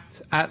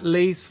tracked at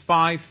least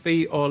 5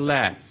 feet or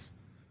less.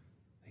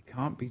 They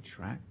can't be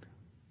tracked?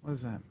 What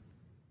is that?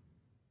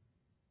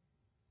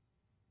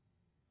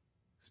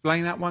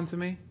 Explain that one to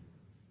me.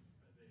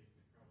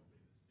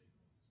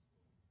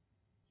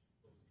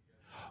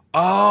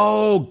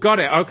 Oh, got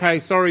it. Okay,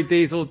 sorry,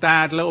 Diesel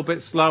Dad, a little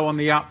bit slow on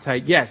the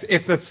uptake. Yes,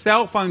 if the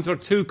cell phones are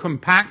too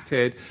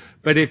compacted,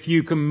 but if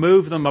you can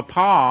move them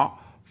apart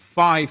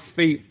 5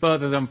 feet,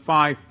 further than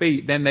 5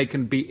 feet, then they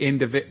can be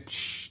individual.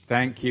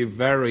 Thank you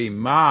very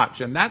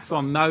much. And that's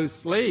on No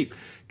Sleep.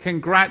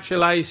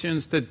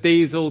 Congratulations to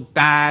Diesel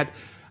Dad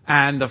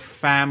and the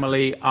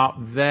family up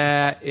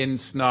there in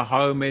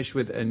Snohomish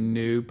with a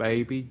new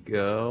baby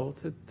girl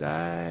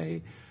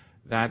today.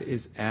 That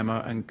is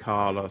Emma and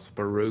Carlos.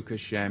 Baruch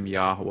Hashem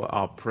Yahweh.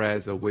 Our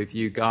prayers are with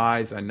you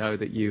guys. I know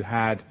that you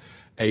had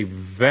a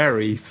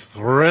very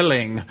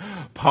thrilling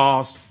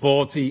past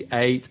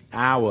 48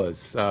 hours.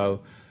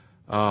 So,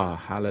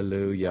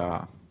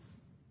 hallelujah.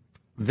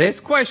 This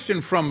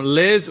question from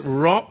Liz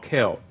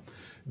Rockhill.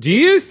 Do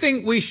you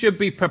think we should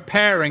be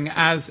preparing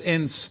as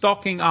in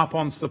stocking up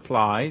on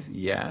supplies?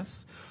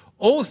 Yes.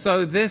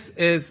 Also, this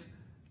is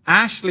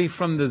Ashley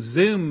from the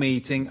Zoom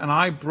meeting, and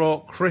I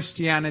brought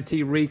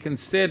Christianity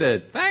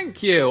Reconsidered.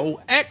 Thank you. Oh,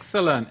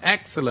 excellent,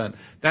 excellent.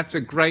 That's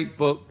a great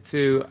book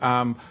to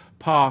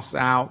pass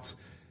out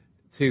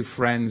to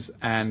friends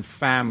and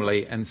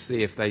family and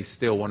see if they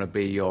still want to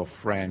be your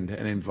friend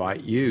and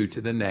invite you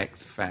to the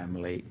next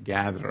family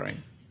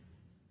gathering.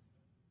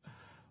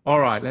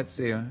 All right, let's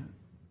see.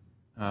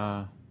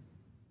 Let's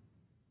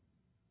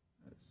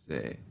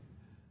see.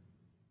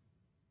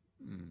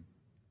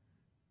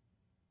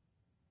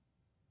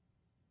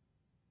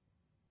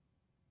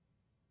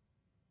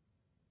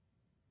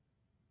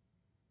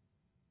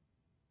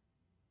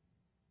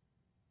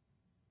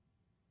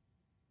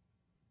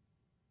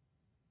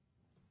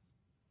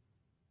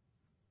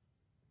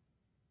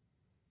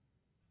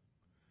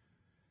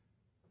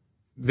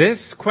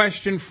 This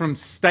question from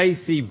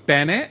Stacy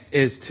Bennett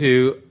is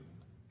to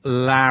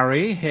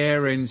Larry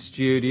here in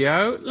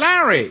studio.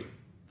 Larry,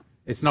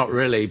 it's not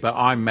really, but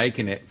I'm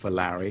making it for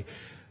Larry.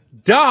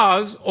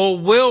 Does or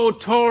will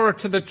Torah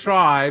to the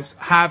Tribes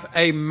have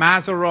a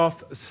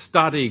Maseroth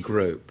study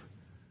group?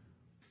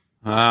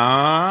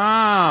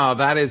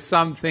 That is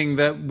something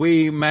that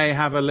we may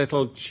have a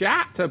little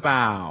chat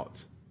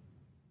about.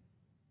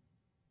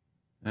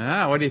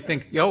 What do you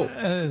think?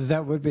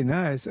 That would be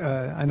nice.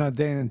 I know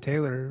Dan and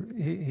Taylor,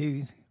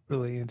 he's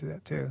really into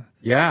that too.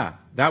 Yeah,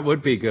 that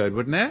would be good,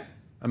 wouldn't it?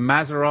 A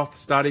Maseroth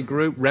study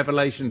group,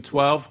 Revelation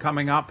 12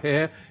 coming up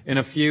here in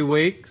a few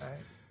weeks. Right.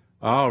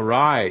 All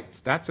right.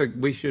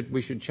 We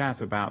should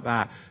chat about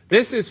that.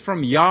 This is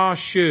from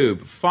Yashub.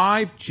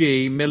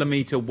 5G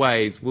millimeter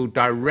waves will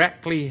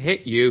directly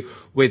hit you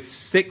with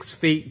 6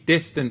 feet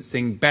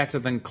distancing better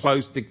than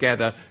close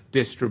together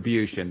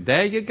distribution.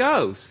 There you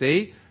go.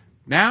 See?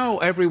 Now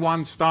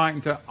everyone's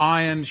starting to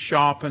iron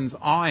sharpens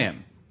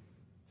iron.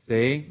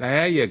 See?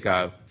 There you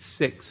go.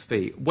 6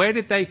 feet. Where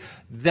did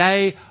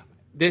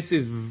this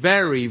is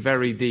very,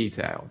 very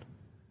detailed.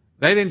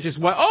 They didn't just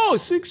wait,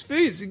 6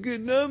 feet is a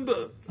good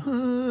number.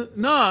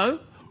 No.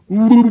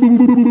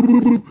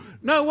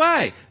 No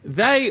way.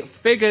 They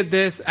figured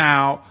this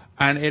out,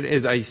 and it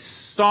is a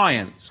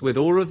science with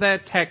all of their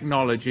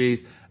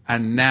technologies,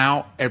 and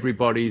now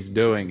everybody's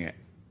doing it.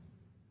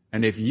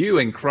 And if you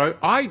encroach,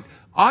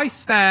 I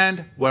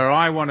stand where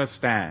I want to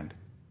stand.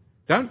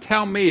 Don't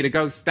tell me to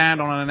go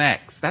stand on an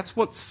X. That's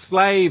what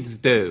slaves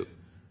do.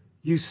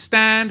 You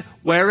stand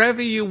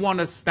wherever you want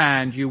to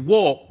stand. You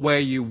walk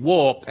where you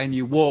walk, and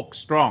you walk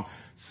strong.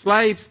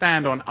 Slaves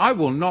stand on, I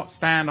will not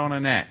stand on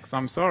an X.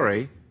 I'm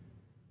sorry.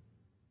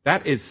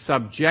 That is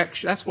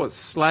subjection. That's what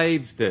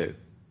slaves do.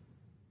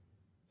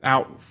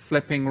 Out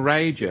flipping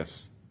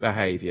rageous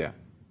behavior.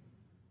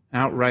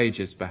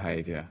 Outrageous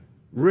behavior.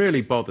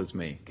 Really bothers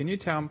me. Can you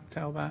tell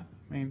that?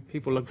 I mean,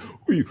 people look,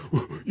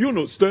 you're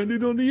not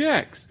standing on the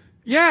X.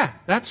 Yeah,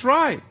 that's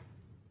right.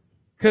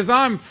 Because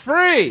I'm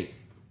free.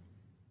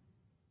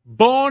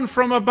 Born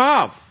from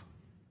above.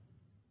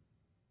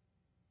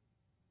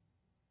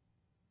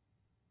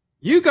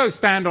 You go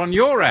stand on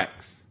your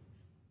X.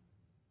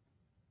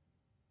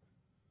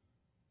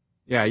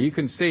 Yeah, you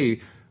can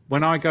see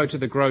when I go to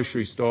the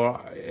grocery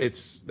store,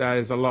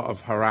 there's a lot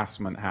of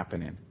harassment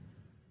happening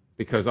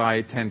because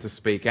I tend to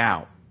speak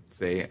out,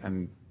 see,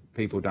 and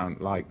people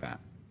don't like that.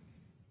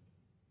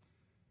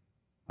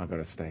 I've got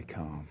to stay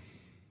calm.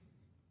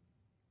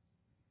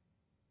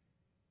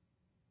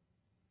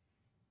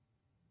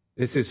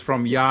 This is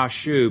from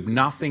Yashub.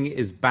 Nothing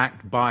is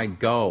backed by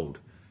gold.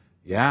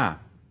 Yeah.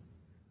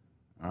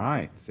 All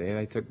right. See,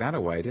 they took that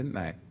away, didn't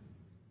they?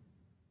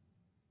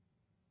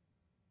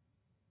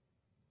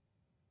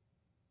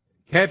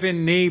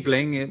 Kevin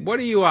Niebling, what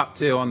are you up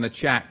to on the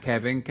chat,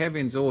 Kevin?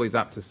 Kevin's always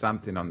up to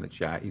something on the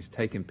chat. He's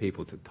taking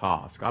people to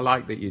task. I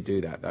like that you do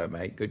that, though,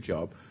 mate. Good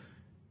job.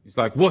 He's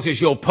like, what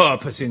is your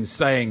purpose in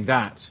saying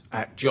that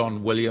at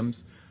John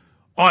Williams?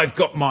 I've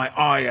got my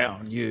eye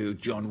on you,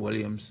 John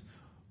Williams.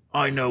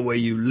 I know where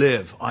you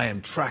live. I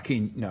am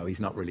tracking. No, he's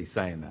not really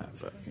saying that,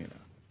 but, you know,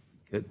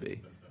 could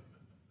be.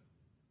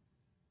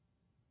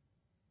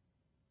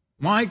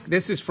 Mike,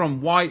 this is from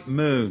White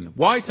Moon.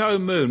 White O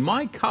Moon.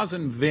 My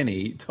cousin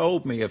Vinny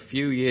told me a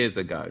few years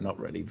ago, not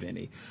really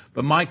Vinny,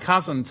 but my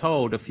cousin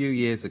told a few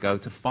years ago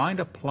to find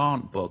a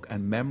plant book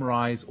and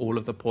memorize all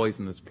of the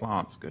poisonous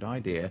plants. Good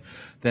idea.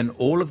 Then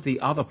all of the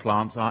other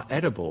plants are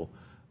edible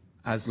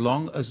as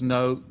long as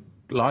no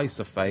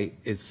glyphosate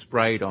is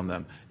sprayed on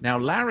them. Now,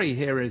 Larry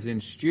here is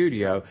in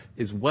studio,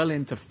 is well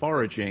into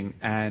foraging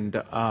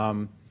and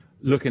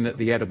looking at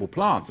the edible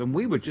plants. And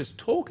we were just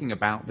talking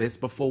about this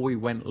before we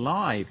went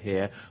live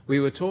here. We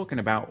were talking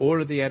about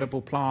all of the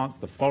edible plants,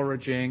 the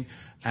foraging,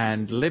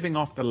 and living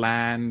off the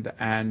land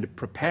and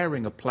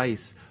preparing a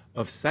place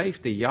of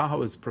safety.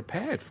 Yahweh has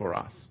prepared for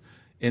us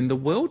in the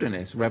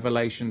wilderness,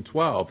 Revelation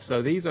 12.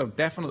 So these are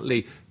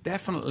definitely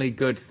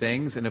good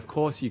things. And of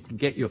course, you can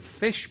get your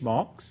fish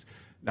mocks.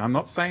 Now, I'm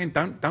not saying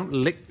don't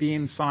lick the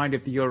inside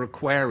of your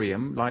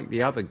aquarium like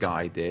the other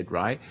guy did,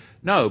 right?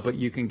 No, but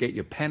you can get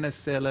your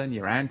penicillin,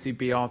 your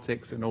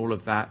antibiotics, and all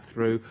of that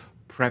through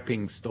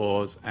prepping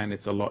stores, and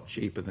it's a lot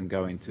cheaper than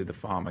going to the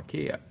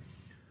pharmacia.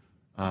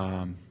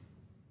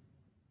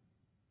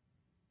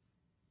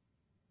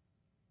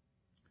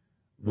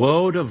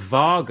 World of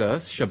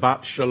Vargas,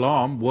 Shabbat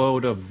Shalom,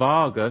 World of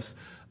Vargas,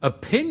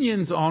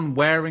 opinions on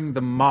wearing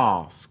the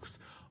masks.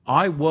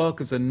 I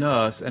work as a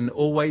nurse and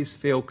always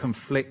feel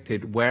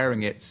conflicted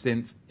wearing it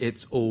since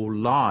it's all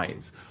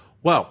lies.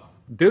 Well,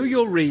 do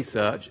your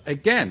research.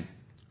 Again,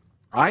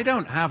 I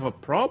don't have a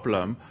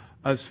problem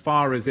as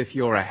far as if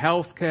you're a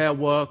healthcare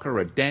worker,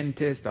 a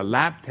dentist, a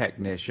lab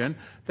technician,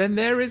 then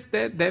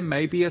there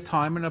may be a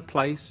time and a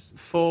place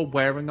for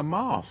wearing a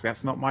mask.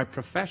 That's not my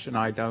profession,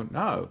 I don't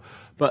know.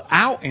 But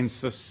out in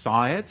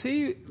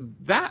society,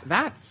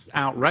 that's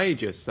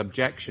outrageous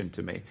subjection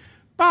to me.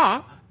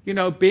 But you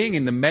know, being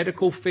in the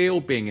medical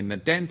field, being in the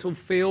dental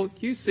field,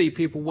 you see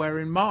people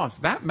wearing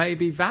masks. That may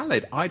be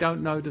valid. I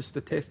don't know the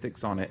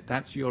statistics on it.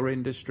 That's your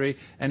industry.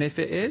 And if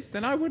it is,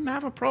 then I wouldn't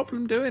have a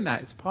problem doing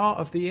that. It's part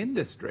of the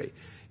industry.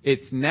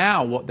 It's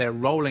now what they're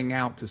rolling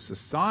out to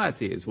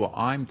society is what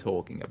I'm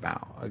talking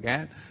about.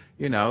 Again,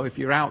 you know, if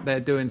you're out there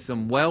doing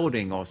some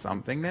welding or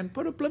something, then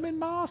put a blooming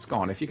mask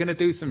on. If you're going to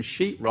do some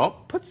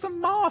sheetrock, put some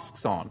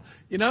masks on.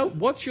 You know,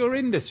 what's your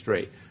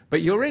industry?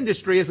 But your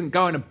industry isn't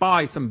going to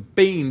buy some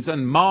beans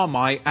and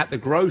Marmite at the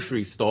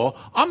grocery store.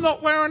 I'm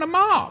not wearing a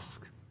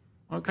mask.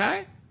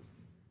 Okay?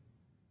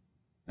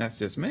 That's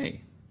just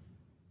me.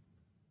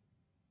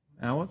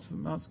 Now, what's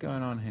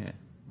going on here?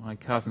 My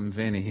cousin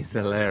Vinny is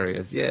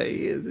hilarious. Yeah,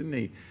 he is, isn't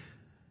he?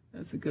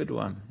 That's a good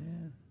one.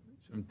 Yeah.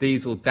 From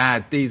Diesel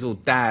Dad,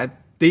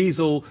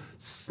 Diesel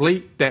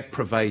Sleep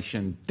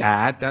Deprivation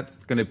Dad. That's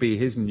going to be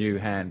his new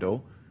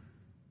handle.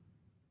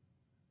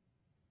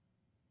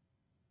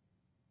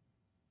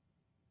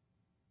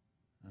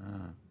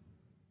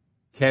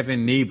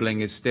 Kevin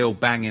Niebling is still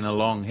banging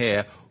along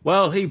here.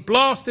 Well, he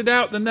blasted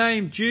out the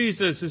name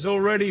Jesus is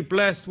already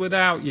blessed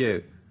without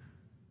you.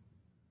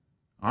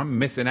 I'm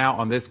missing out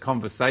on this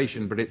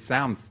conversation, but it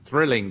sounds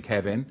thrilling,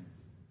 Kevin.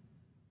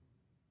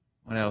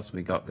 What else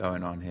we got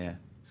going on here?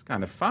 It's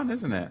kind of fun,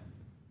 isn't it?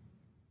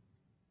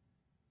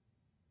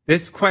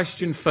 This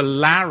question for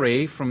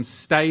Larry from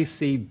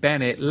Stacy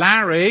Bennett.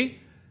 Larry,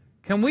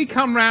 can we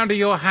come round to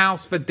your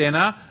house for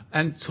dinner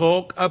and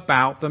talk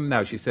about them?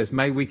 No, she says,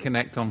 may we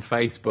connect on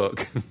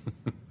Facebook?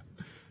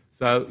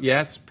 So,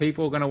 yes,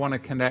 people are going to want to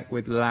connect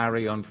with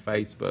Larry on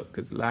Facebook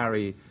because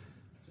Larry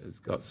has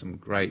got some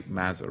great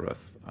Mazareth.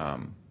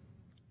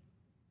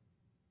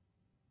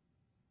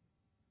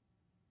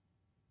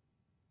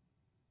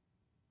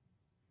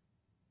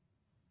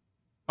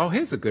 Oh,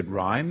 here's a good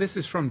rhyme. This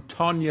is from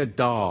Tonya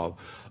Dahl.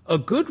 A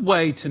good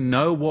way to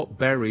know what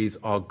berries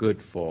are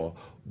good for.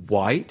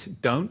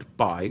 White, don't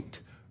bite.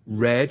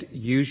 Red,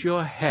 use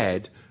your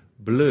head.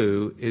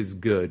 Blue is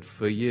good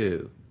for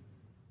you.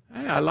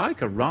 Hey, I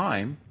like a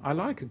rhyme. I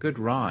like a good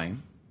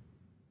rhyme.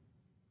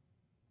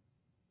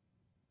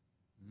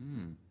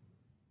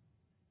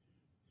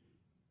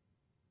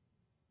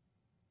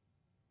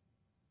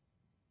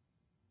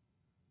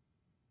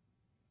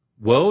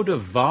 World of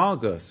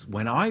Vargas.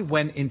 When I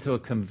went into a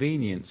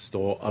convenience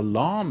store,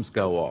 alarms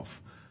go off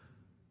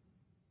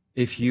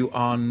if you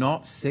are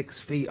not 6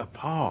 feet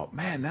apart.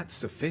 Man, that's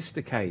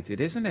sophisticated,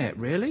 isn't it?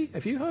 Really?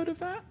 Have you heard of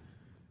that?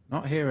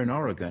 Not here in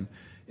Oregon.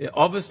 It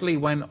obviously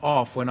went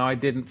off when I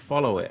didn't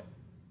follow it.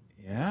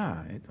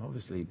 Yeah, it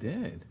obviously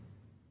did.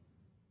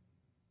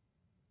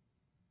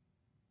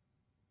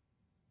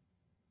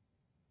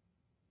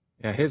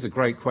 Yeah, here's a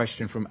great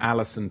question from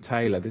Alison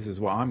Taylor. This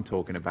is what I'm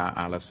talking about,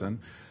 Alison.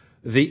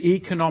 The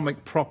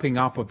economic propping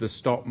up of the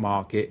stock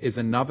market is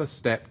another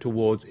step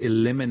towards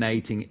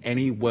eliminating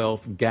any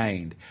wealth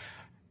gained.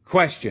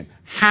 Question,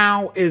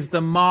 how is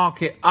the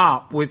market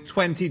up with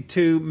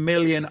 22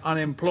 million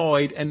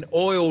unemployed and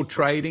oil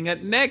trading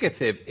at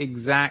negative?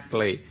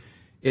 Exactly.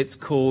 It's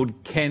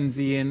called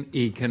Keynesian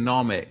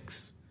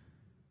economics,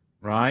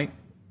 right?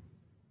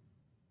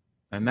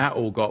 And that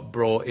all got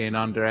brought in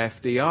under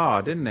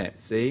FDR, didn't it?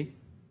 See?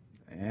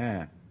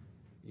 Yeah.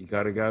 You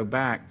got to go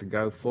back to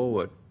go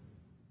forward.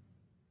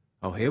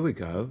 Oh, here we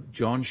go.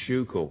 John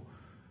Schukel.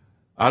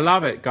 I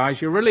love it,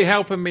 guys. You're really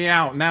helping me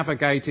out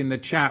navigating the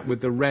chat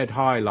with the red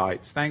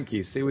highlights. Thank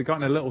you. See, we've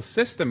got a little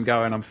system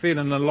going. I'm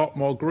feeling a lot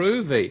more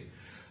groovy.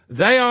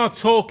 They are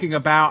talking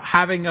about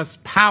having us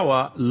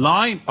power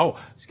line. Oh,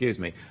 excuse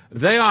me.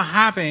 They are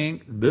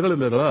having. They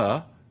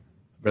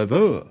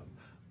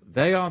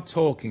are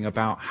talking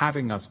about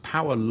having us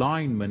power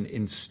linemen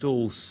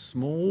install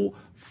small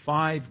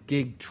 5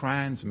 gig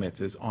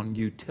transmitters on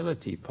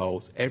utility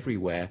poles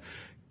everywhere,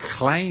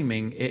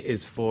 claiming it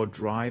is for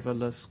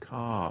driverless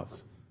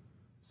cars.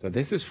 So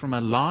this is from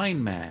a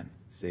lineman.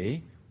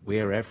 See,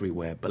 we're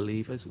everywhere,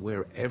 believers.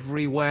 We're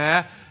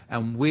everywhere,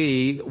 and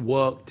we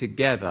work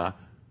together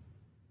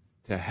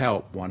to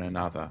help one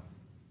another.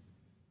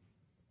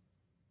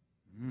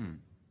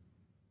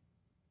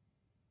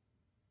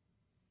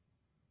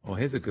 Well,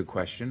 here's a good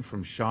question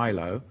from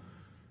Shiloh.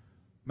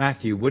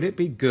 Matthew, would it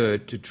be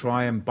good to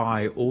try and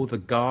buy all the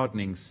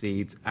gardening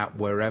seeds at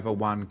wherever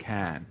one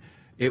can?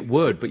 It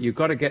would, but you've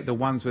got to get the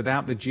ones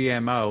without the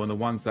GMO and the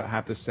ones that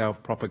have the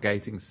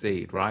self-propagating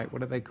seed, right? What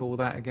do they call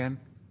that again?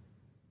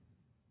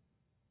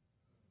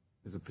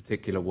 There's a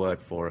particular word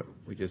for it.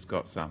 We just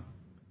got some.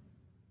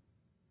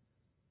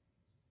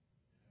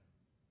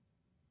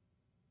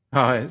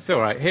 Oh, it's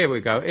all right. Here we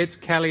go. It's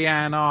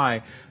Kellyanne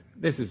I.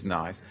 This is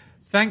nice.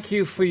 Thank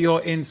you for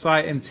your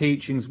insight and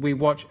teachings. We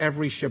watch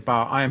every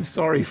Shabbat. I am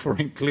sorry for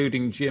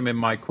including Jim in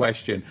my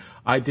question.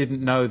 I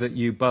didn't know that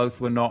you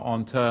both were not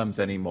on terms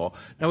anymore.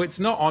 No,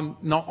 it's not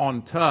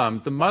on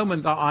terms. The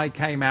moment that I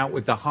came out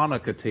with the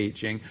Hanukkah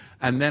teaching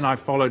and then I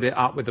followed it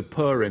up with the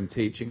Purim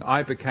teaching,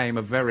 I became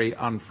a very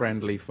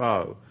unfriendly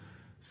foe.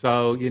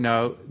 So, you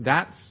know,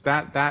 that's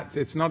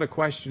it's not a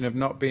question of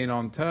not being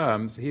on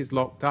terms. He's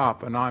locked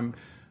up and I'm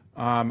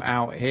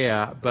out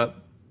here. But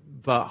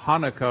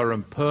Hanukkah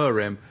and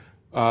Purim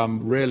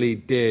really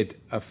did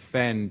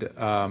offend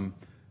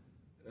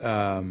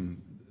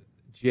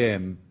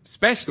Jim,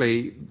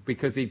 especially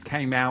because he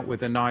came out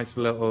with a nice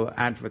little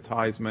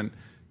advertisement,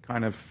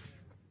 kind of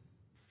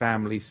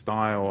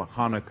family-style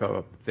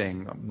Hanukkah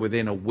thing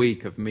within a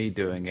week of me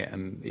doing it,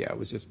 and yeah, it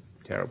was just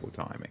terrible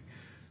timing.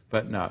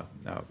 But no,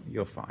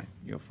 you're fine.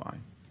 You're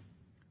fine.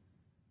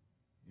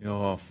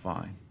 You're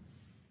fine.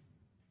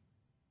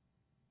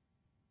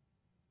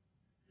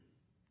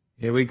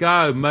 Here we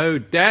go.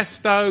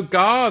 Modesto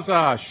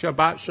Gaza.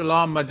 Shabbat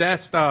Shalom,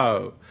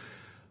 Modesto.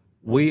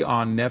 We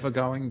are never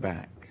going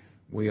back.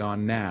 We are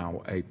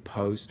now a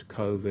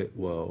post-COVID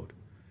world.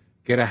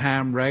 Get a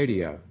ham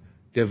radio.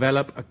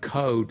 Develop a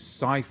code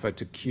cipher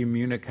to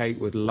communicate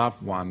with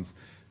loved ones.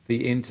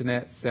 The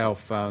internet, cell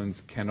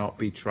phones cannot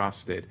be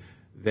trusted.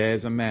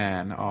 There's a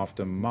man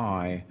after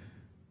I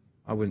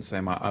wouldn't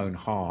say my own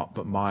heart,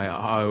 but my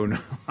own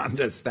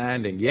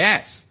understanding.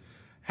 Yes,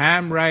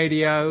 ham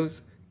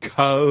radios,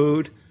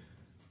 code.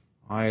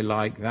 I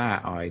like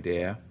that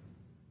idea.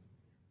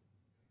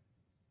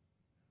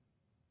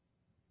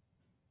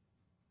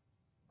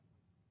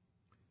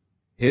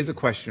 Here's a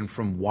question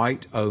from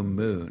White O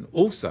Moon.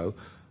 Also,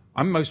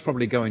 I'm most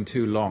probably going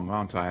too long,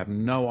 aren't I? I have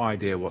no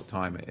idea what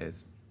time it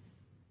is.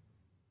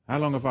 How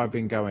long have I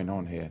been going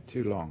on here?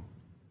 Too long.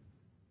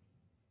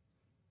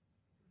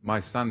 My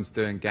son's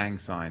doing gang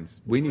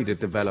signs. We need to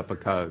develop a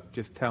code.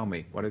 Just tell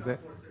me. What is it?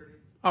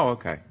 Oh,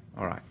 okay.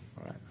 All right.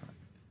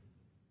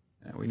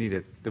 Yeah, we need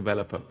to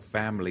develop a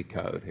family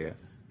code here.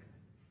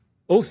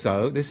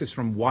 Also, this is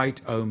from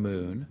White O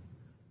Moon.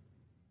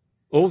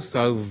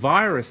 Also,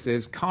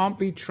 viruses can't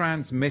be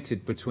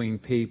transmitted between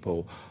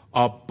people.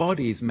 Our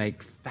bodies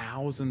make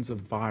thousands of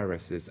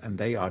viruses, and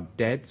they are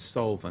dead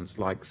solvents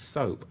like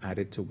soap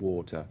added to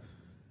water.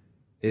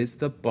 Is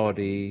the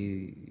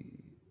body...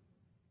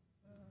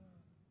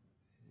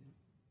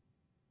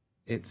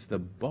 It's the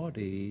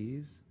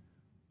body's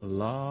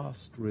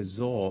last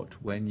resort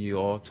when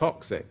you're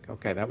toxic.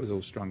 Okay, that was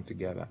all strung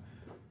together.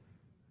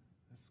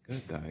 That's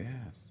good though,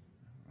 yes.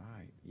 All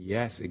right.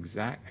 Yes,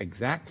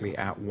 exactly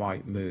at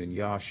white moon.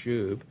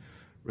 Yashub,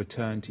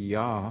 return to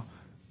Yah,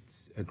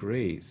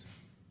 agrees.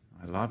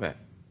 I love it.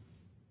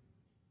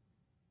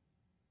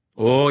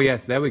 Oh,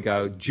 yes, there we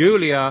go.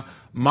 Julia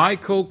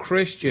Michael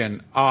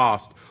Christian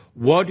asked,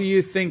 what do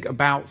you think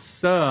about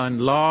CERN,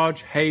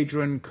 Large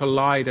Hadron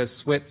Collider,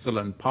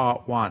 Switzerland,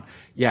 Part 1?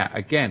 Yeah,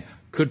 again,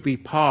 could be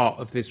part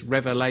of this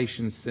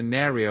revelation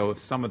scenario of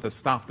some of the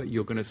stuff that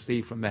you're going to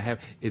see from the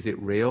heaven. Is it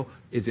real?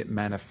 Is it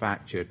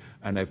manufactured?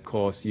 And of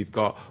course, you've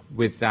got,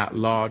 with that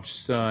large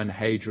CERN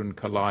Hadron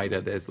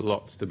Collider, there's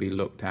lots to be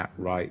looked at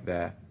right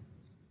there.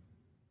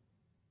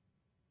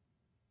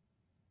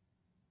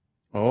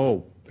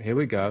 Oh, here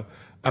we go.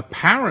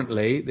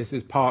 Apparently, this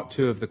is part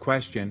 2 of the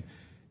question,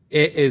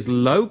 it is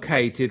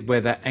located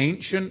where the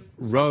ancient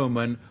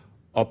Roman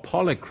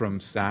Apollocrum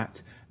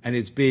sat and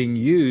is being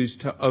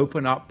used to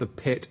open up the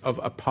pit of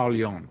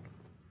Apollyon.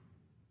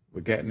 We're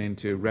getting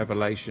into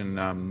Revelation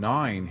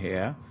 9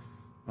 here.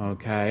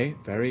 Okay,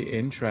 very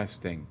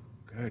interesting.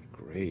 Good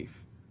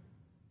grief.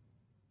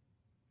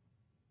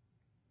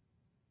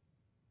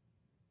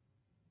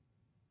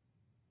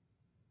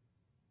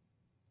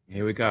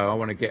 Here we go. I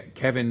want to get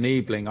Kevin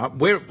Niebling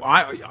up.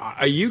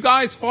 Are you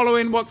guys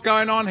following what's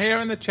going on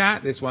here in the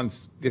chat? This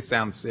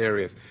sounds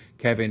serious.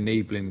 Kevin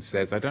Niebling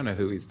says, I don't know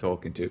who he's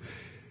talking to.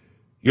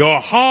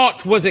 Your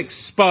heart was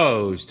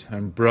exposed,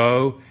 and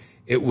bro,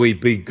 it would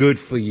be good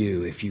for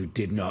you if you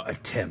did not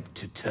attempt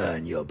to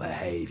turn your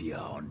behavior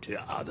onto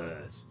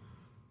others.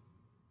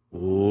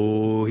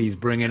 Oh, he's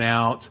bringing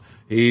out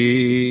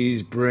the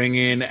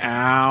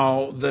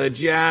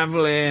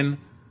javelin.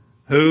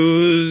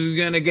 Who's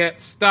going to get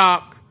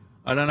stuck?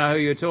 I don't know who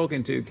you're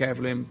talking to,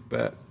 Kevlin,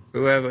 but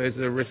whoever is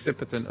a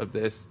recipient of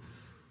this,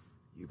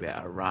 you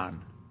better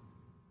run.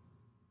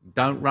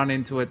 Don't run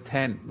into a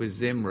tent with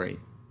Zimri.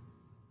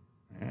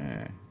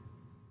 Yeah.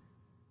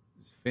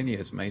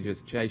 Phineas may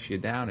just chase you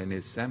down in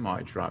his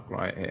semi-truck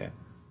right here.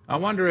 I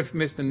wonder if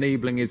Mr.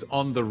 Niebling is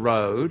on the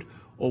road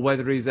or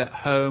whether he's at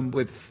home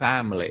with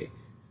family.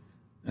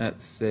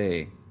 Let's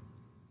see.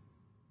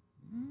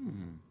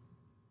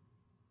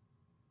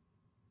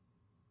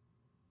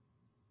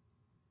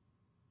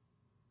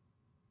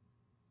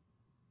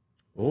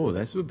 Oh,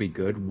 this would be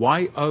good.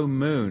 YO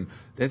Moon.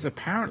 There's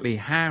apparently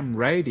ham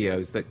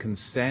radios that can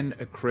send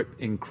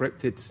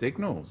encrypted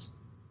signals.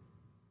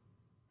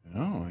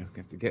 Oh, I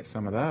have to get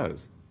some of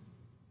those.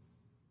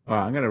 All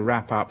right, I'm going to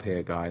wrap up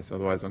here, guys.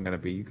 Otherwise,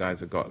 you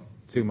guys have got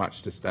too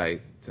much to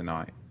stay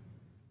tonight.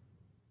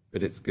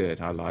 But it's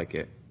good. I like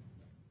it.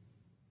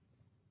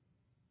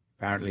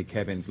 Apparently,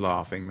 Kevin's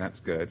laughing. That's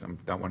good. I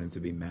don't want him to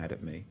be mad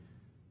at me.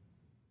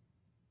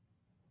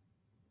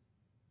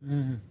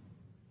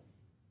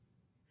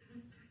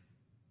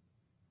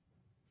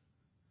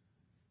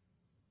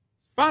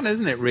 Fun,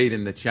 isn't it,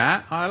 reading the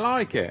chat? I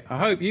like it. I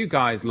hope you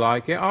guys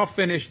like it. I'll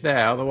finish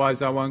there,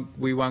 otherwise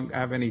we won't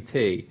have any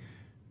tea.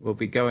 We'll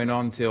be going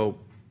on till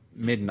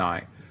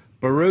midnight.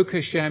 Baruch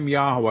Hashem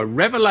Yahweh,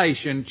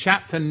 Revelation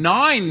chapter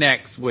 9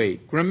 next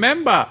week.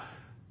 Remember,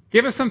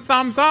 give us some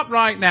thumbs up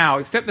right now,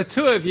 except the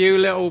 2 of you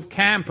little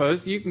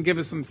campers. You can give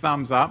us some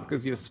thumbs up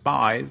because you're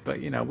spies, but,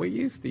 we're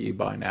used to you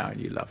by now,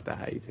 and you love to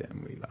hate it,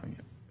 and we love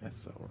you.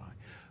 That's all right.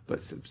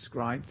 But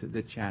subscribe to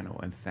the channel,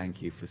 and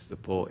thank you for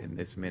supporting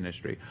this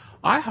ministry.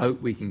 I hope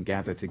we can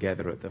gather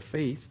together at the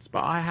feasts,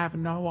 but I have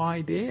no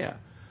idea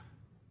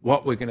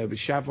what we're going to be.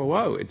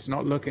 Shavuot, it's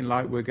not looking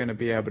like we're going to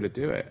be able to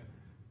do it.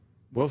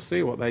 We'll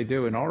see what they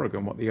do in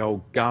Oregon, what the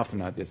old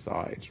governor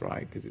decides,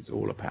 right? Because it's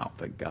all about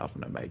the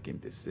governor making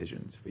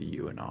decisions for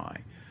you and I.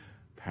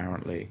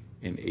 Apparently,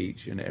 in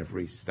each and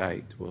every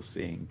state, we're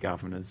seeing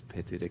governors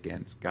pitted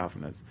against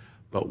governors.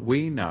 But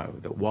we know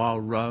that while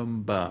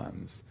Rome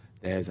burns,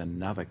 there's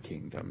another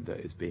kingdom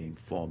that is being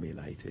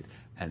formulated.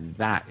 And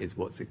that is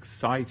what's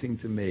exciting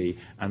to me.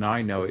 And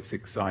I know it's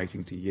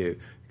exciting to you,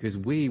 because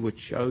we were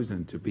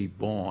chosen to be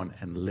born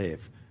and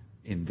live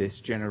in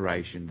this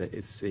generation that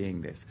is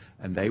seeing this.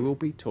 And they will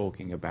be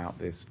talking about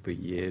this for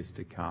years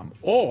to come.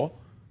 Or,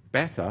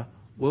 better,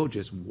 we'll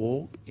just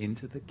walk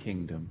into the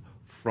kingdom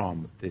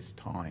from this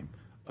time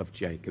of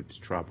Jacob's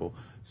trouble.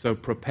 So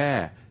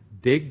prepare,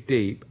 dig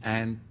deep,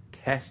 and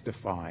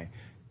testify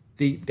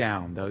deep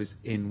down those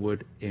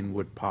inward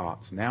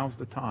parts. Now's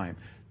the time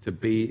to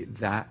be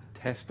that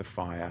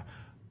testifier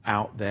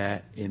out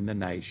there in the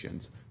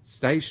nations.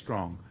 Stay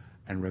strong,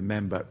 and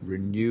remember,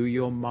 renew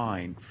your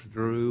mind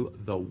through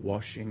the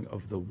washing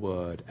of the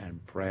word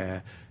and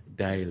prayer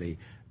daily.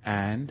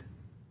 And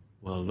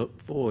we'll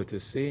look forward to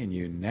seeing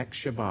you next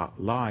Shabbat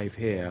live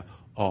here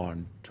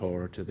on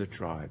Torah to the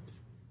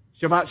Tribes.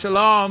 Shabbat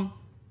Shalom.